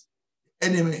ones, the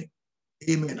enemy,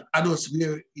 amen, had us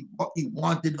where he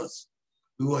wanted us.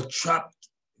 We were trapped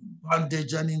in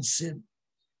bondage and in sin.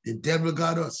 The devil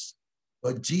got us.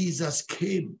 But Jesus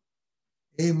came,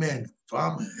 amen,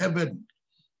 from heaven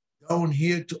down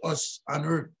here to us on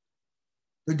earth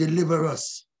to deliver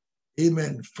us,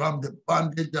 amen, from the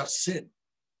bondage of sin.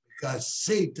 Because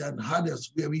Satan had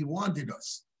us where he wanted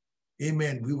us.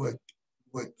 Amen. We were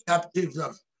captives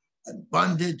of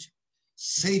bondage.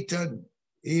 Satan,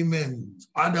 amen.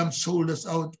 Adam sold us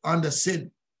out under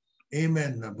sin.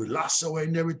 Amen. And we lost our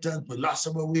inheritance. We lost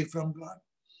our way from God.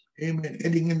 Amen.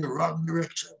 Heading in the wrong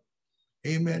direction.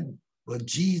 Amen. But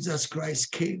Jesus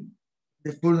Christ came.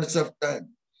 The fullness of time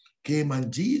came,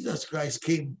 and Jesus Christ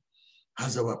came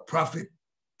as our prophet,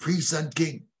 priest, and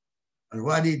king. And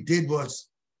what he did was,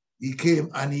 he came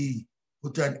and he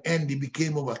put an end. He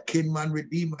became our kinsman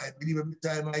redeemer. I believe every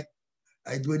time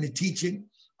I do any teaching,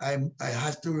 I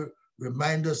have to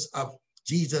remind us of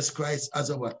Jesus Christ as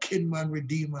our kinsman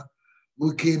redeemer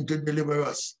who came to deliver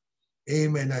us.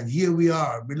 Amen. And here we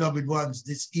are, beloved ones,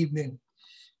 this evening,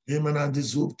 amen, on the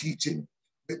Zoom teaching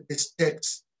with this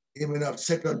text, amen, of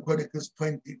 2 Chronicles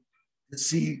 20, to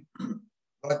see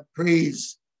God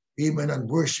praise, amen, and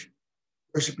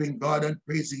worshiping God and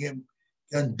praising him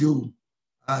can do.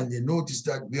 And you notice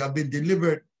that we have been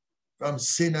delivered from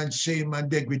sin and shame and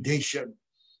degradation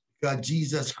because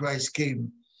Jesus Christ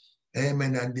came,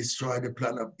 amen, and destroyed the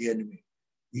plan of the enemy.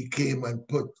 He came and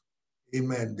put,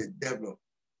 amen, the devil,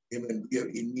 amen, where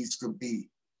he needs to be,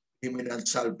 amen, and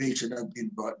salvation has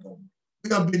been brought down.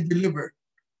 We have been delivered.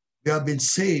 We have been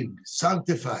saved,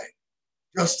 sanctified,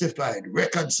 justified,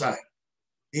 reconciled.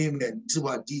 Amen. This is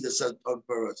what Jesus has done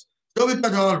for us. So we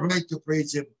got all right to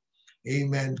praise him.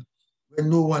 Amen. When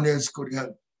no one else could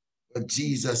help, but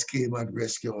Jesus came and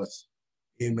rescued us.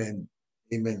 Amen.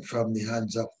 Amen. From the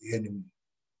hands of the enemy.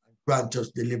 And grant us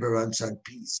deliverance and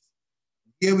peace.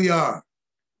 Here we are.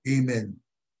 Amen.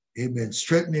 Amen.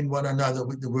 Strengthening one another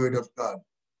with the word of God.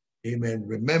 Amen.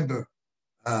 Remember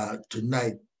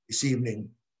tonight, this evening,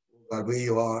 God, where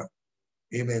you are.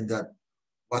 Amen. That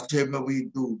whatever we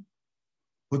do,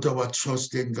 put our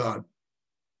trust in God.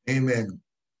 Amen.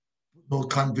 No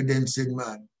confidence in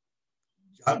man.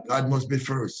 God must be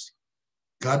first.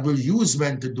 God will use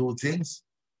men to do things,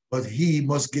 but he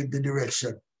must give the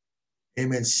direction.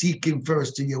 Amen. Seek him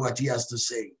first to hear what he has to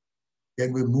say.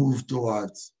 Then we move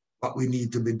towards what we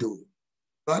need to be doing.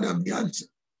 God have the answer.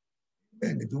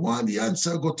 Amen. If you want the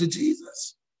answer, go to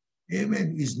Jesus.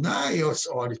 Amen. He's nigh us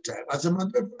all the time. As a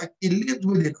matter of fact, he lives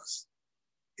within us.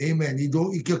 Amen. He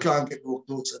can't get no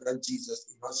closer than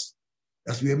Jesus.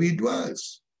 That's where he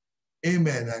dwells.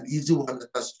 Amen. And he's the one that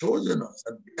has chosen us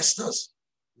and blessed us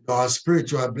with our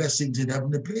spiritual blessings in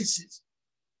heavenly places.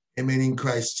 Amen. In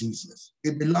Christ Jesus.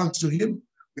 It belongs to him.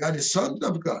 We are the sons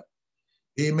of God.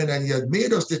 Amen. And he has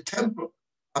made us the temple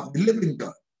of the living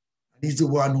God. And he's the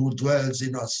one who dwells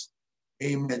in us.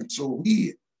 Amen. So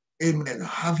we, amen,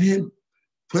 have him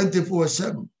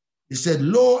 24/7. He said,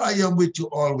 lo, I am with you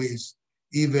always,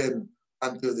 even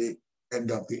until the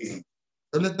end of the age.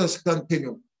 So let us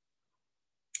continue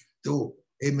to,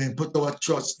 amen, put our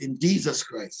trust in Jesus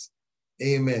Christ.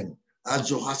 Amen. As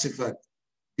Jehoshaphat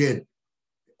did,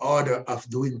 the order of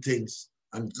doing things,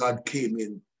 and God came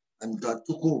in, and God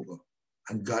took over,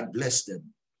 and God blessed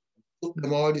them. Took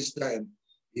them all this time,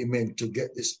 amen, to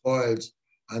get the spoils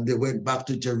And they went back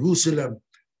to Jerusalem,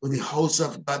 to the house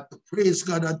of God, to praise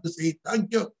God and to say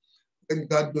thank you. When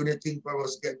God do anything for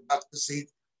us, get back to say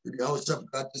to the house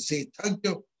of God to say thank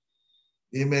you.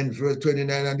 Amen. Verse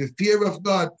 29, and the fear of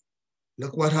God.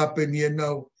 Look what happened here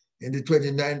now in the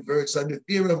 29th verse. And the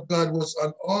fear of God was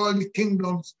on all the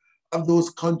kingdoms of those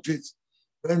countries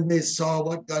when they saw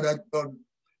what God had done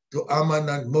to Ammon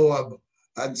and Moab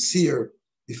and Seir.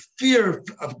 The fear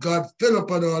of God fell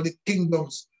upon all the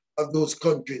kingdoms of those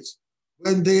countries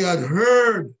when they had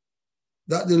heard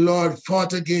that the Lord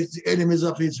fought against the enemies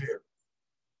of Israel.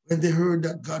 When they heard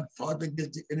that God fought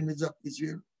against the enemies of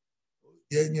Israel,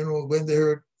 then, when they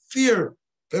heard, fear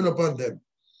fell upon them.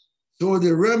 So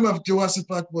the realm of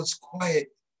Jehoshaphat was quiet,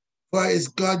 for as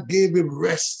God gave him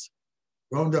rest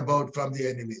round about from the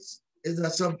enemies. Is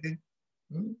that something?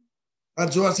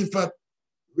 And Jehoshaphat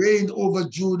reigned over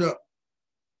Judah.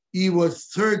 He was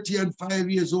 30 and 5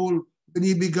 years old when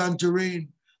he began to reign,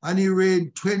 and he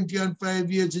reigned 20 and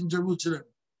 5 years in Jerusalem.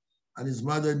 And his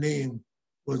mother's name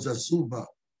was Azubah,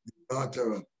 the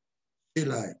daughter of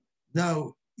Eli.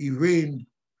 Now he reigned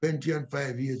 20 and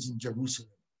 5 years in Jerusalem,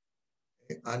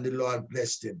 and the Lord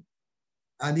blessed him.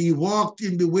 And he walked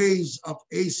in the ways of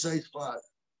Asa his father,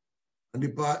 and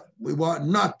we walked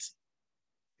not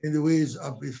in the ways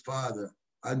of his father,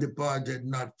 and departed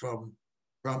not from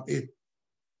it,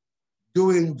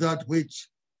 doing that which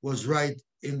was right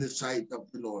in the sight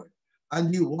of the Lord.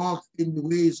 And he walked in the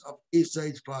ways of Asa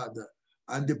his father,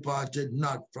 and departed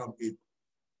not from it,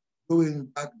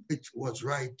 doing that which was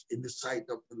right in the sight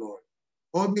of the Lord.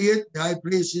 Albeit the high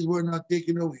places were not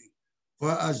taken away,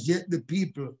 for as yet the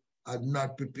people had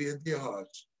not prepared their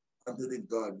hearts unto the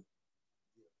God.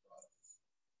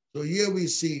 So here we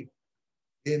see,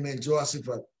 amen,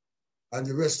 Jehoshaphat, and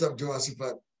the rest of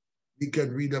Jehoshaphat, we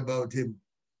can read about him,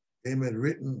 amen,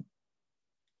 written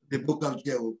the book of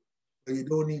Jehu. But you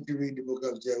don't need to read the book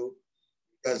of Jehu,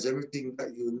 because everything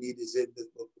that you need is in this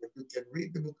book. But you can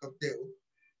read the book of Jehu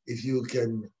if you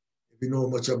know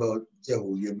much about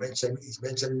Jehu. He's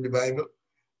mentioned in the Bible,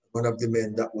 one of the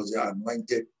men that was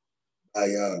anointed by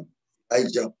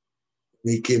Elijah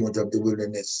when he came out of the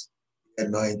wilderness. He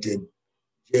anointed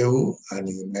Jehu, and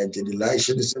he anointed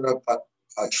Elisha, the son of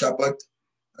Shaphat,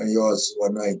 and he also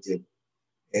anointed,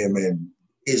 amen,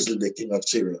 Hazael, the king of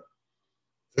Syria.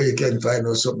 So you can find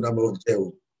out something about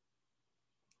Jehu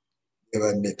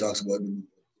when they talks about him.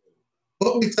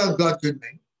 But we thank God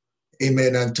tonight,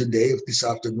 amen, and today, this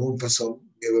afternoon for some,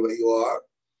 wherever you are,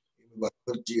 what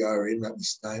country you are in at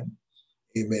this time,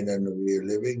 amen, and we're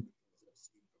living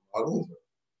all over.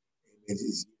 It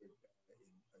is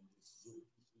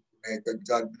tonight that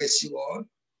God bless you all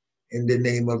in the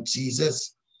name of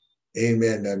Jesus,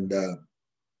 amen, and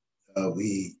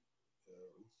we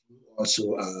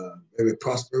also a very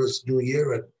prosperous new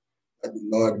year, and that the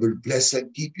Lord will bless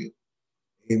and keep you,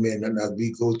 amen. And as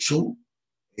we go through,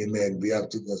 amen, we have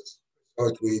to just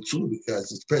start way through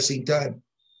because it's pressing time,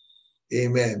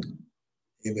 amen,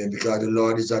 amen, because the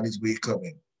Lord is on his way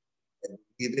coming. And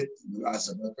believe it, as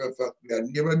a matter of fact, we are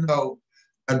nearer now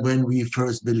than when we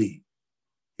first believed,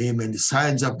 amen. The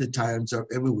signs of the times are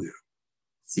everywhere.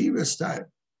 Serious time,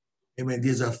 amen.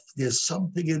 There's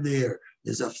something in there.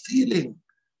 There's a feeling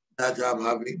that I'm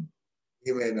having,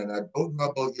 amen, and I don't know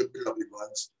about your beloved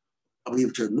ones. We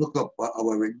have to look up for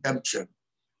our redemption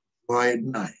right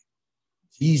now.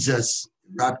 Jesus'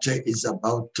 rapture is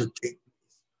about to take place.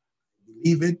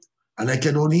 Believe it, and I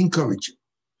can only encourage you,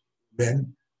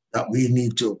 then, that we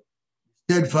need to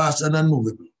be steadfast and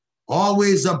unmovable,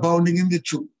 always abounding in the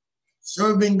truth,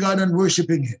 serving God and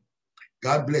worshiping him.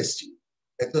 God bless you.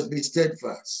 Let us be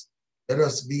steadfast. Let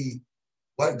us be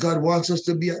what God wants us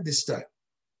to be at this time.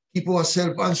 Keep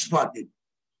ourselves unspotted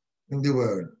in the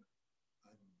world.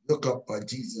 Look up for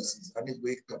Jesus is on his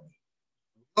way coming.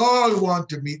 We all want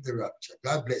to meet the rapture.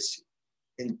 God bless you.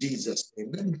 In Jesus'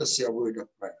 name. Let me just say a word of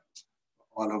prayer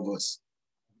for all of us.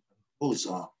 Close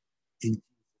off in Jesus'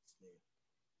 name.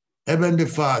 Heavenly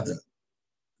Father,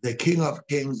 the King of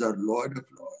Kings and Lord of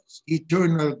Lords,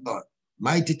 eternal God,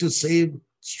 mighty to save,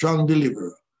 strong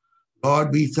deliverer.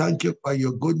 Lord, we thank you for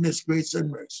your goodness, grace,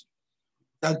 and mercy.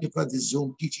 Thank you for the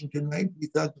Zoom teaching tonight. We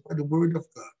thank you for the word of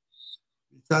God.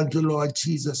 We thank you, Lord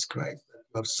Jesus Christ, that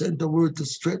you have sent the word to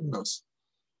strengthen us.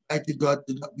 Mighty God,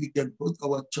 that we can put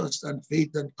our trust and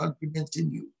faith and confidence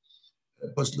in you.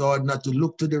 Help us, Lord, not to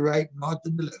look to the right, not to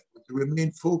the left, but to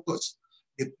remain focused,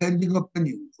 depending upon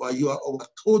you, for you are our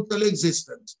total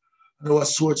existence and our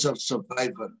source of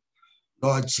survival.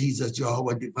 Lord Jesus, you are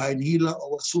our divine healer,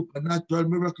 our supernatural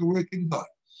miracle-working God,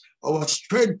 our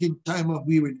strength in time of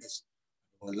weariness,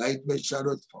 our light when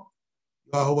shadows fall.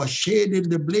 You are our shade in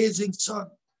the blazing sun,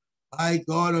 My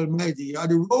God Almighty, you are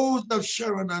the rose of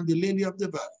Sharon and the lily of the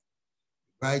valley,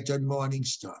 bright and morning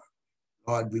star.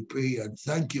 Lord, we pray and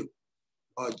thank you,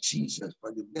 Lord Jesus,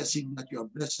 for the blessing that you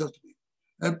have blessed us with.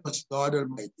 Help us, God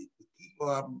Almighty, to keep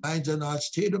our minds and hearts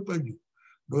stayed upon you,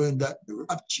 knowing that the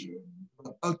rapture is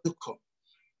about to come.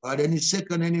 God, any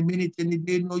second, any minute, any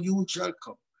day, no, you shall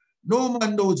come. No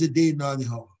man knows the day nor the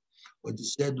hour. But you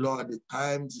said, Lord, the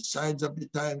times, the signs of the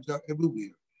times are everywhere.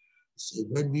 You said,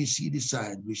 when we see the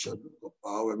sign, we shall look up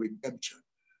for our redemption.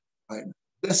 Right now.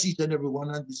 Bless each and every one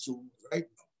on this room right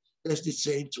now. Bless the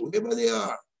saints, whoever they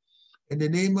are. In the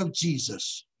name of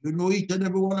Jesus, you know each and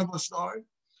every one of us, Lord.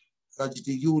 God, it is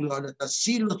you, Lord, that has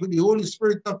sealed us with the Holy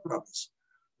Spirit of promise.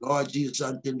 Lord Jesus,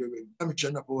 until the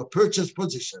redemption of our purchased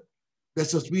position.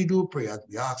 Bless us, we do pray, and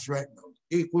we ask right now.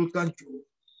 Take full control.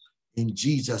 In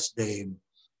Jesus' name,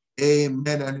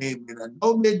 amen and amen. And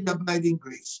now may the abiding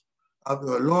grace of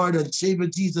our Lord and Savior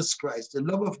Jesus Christ, the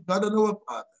love of God and our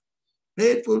Father,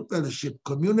 faithful fellowship,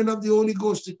 communion of the Holy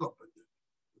Ghost, the Comforter,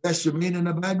 rest, remain, and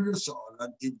abide with us all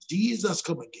until Jesus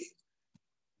come again.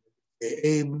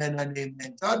 Amen and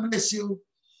amen. God bless you.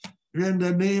 In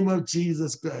the name of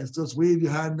Jesus Christ, just wave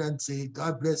your hand and say,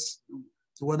 God bless you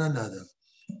to one another.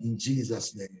 In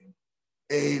Jesus' name.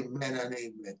 Amen and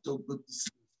amen. So good to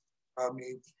see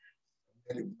you.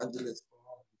 Evangelist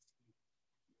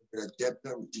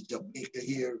Deborah, which is Jamaica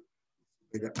here,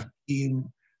 with a team,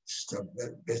 Sister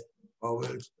Beth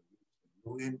Powell,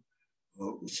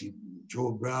 we see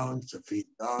Joe Brown, Faith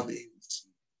Darby, we see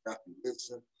Dr.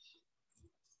 Wilson,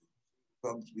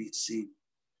 we see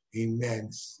Amen.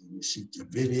 We see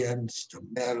Vivian, Sister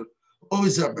Mel,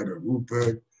 always up at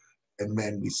Rupert,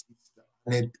 amen. We see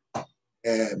Annette,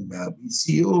 and we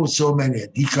see so many.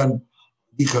 Deacon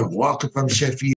Walker from Sheffield.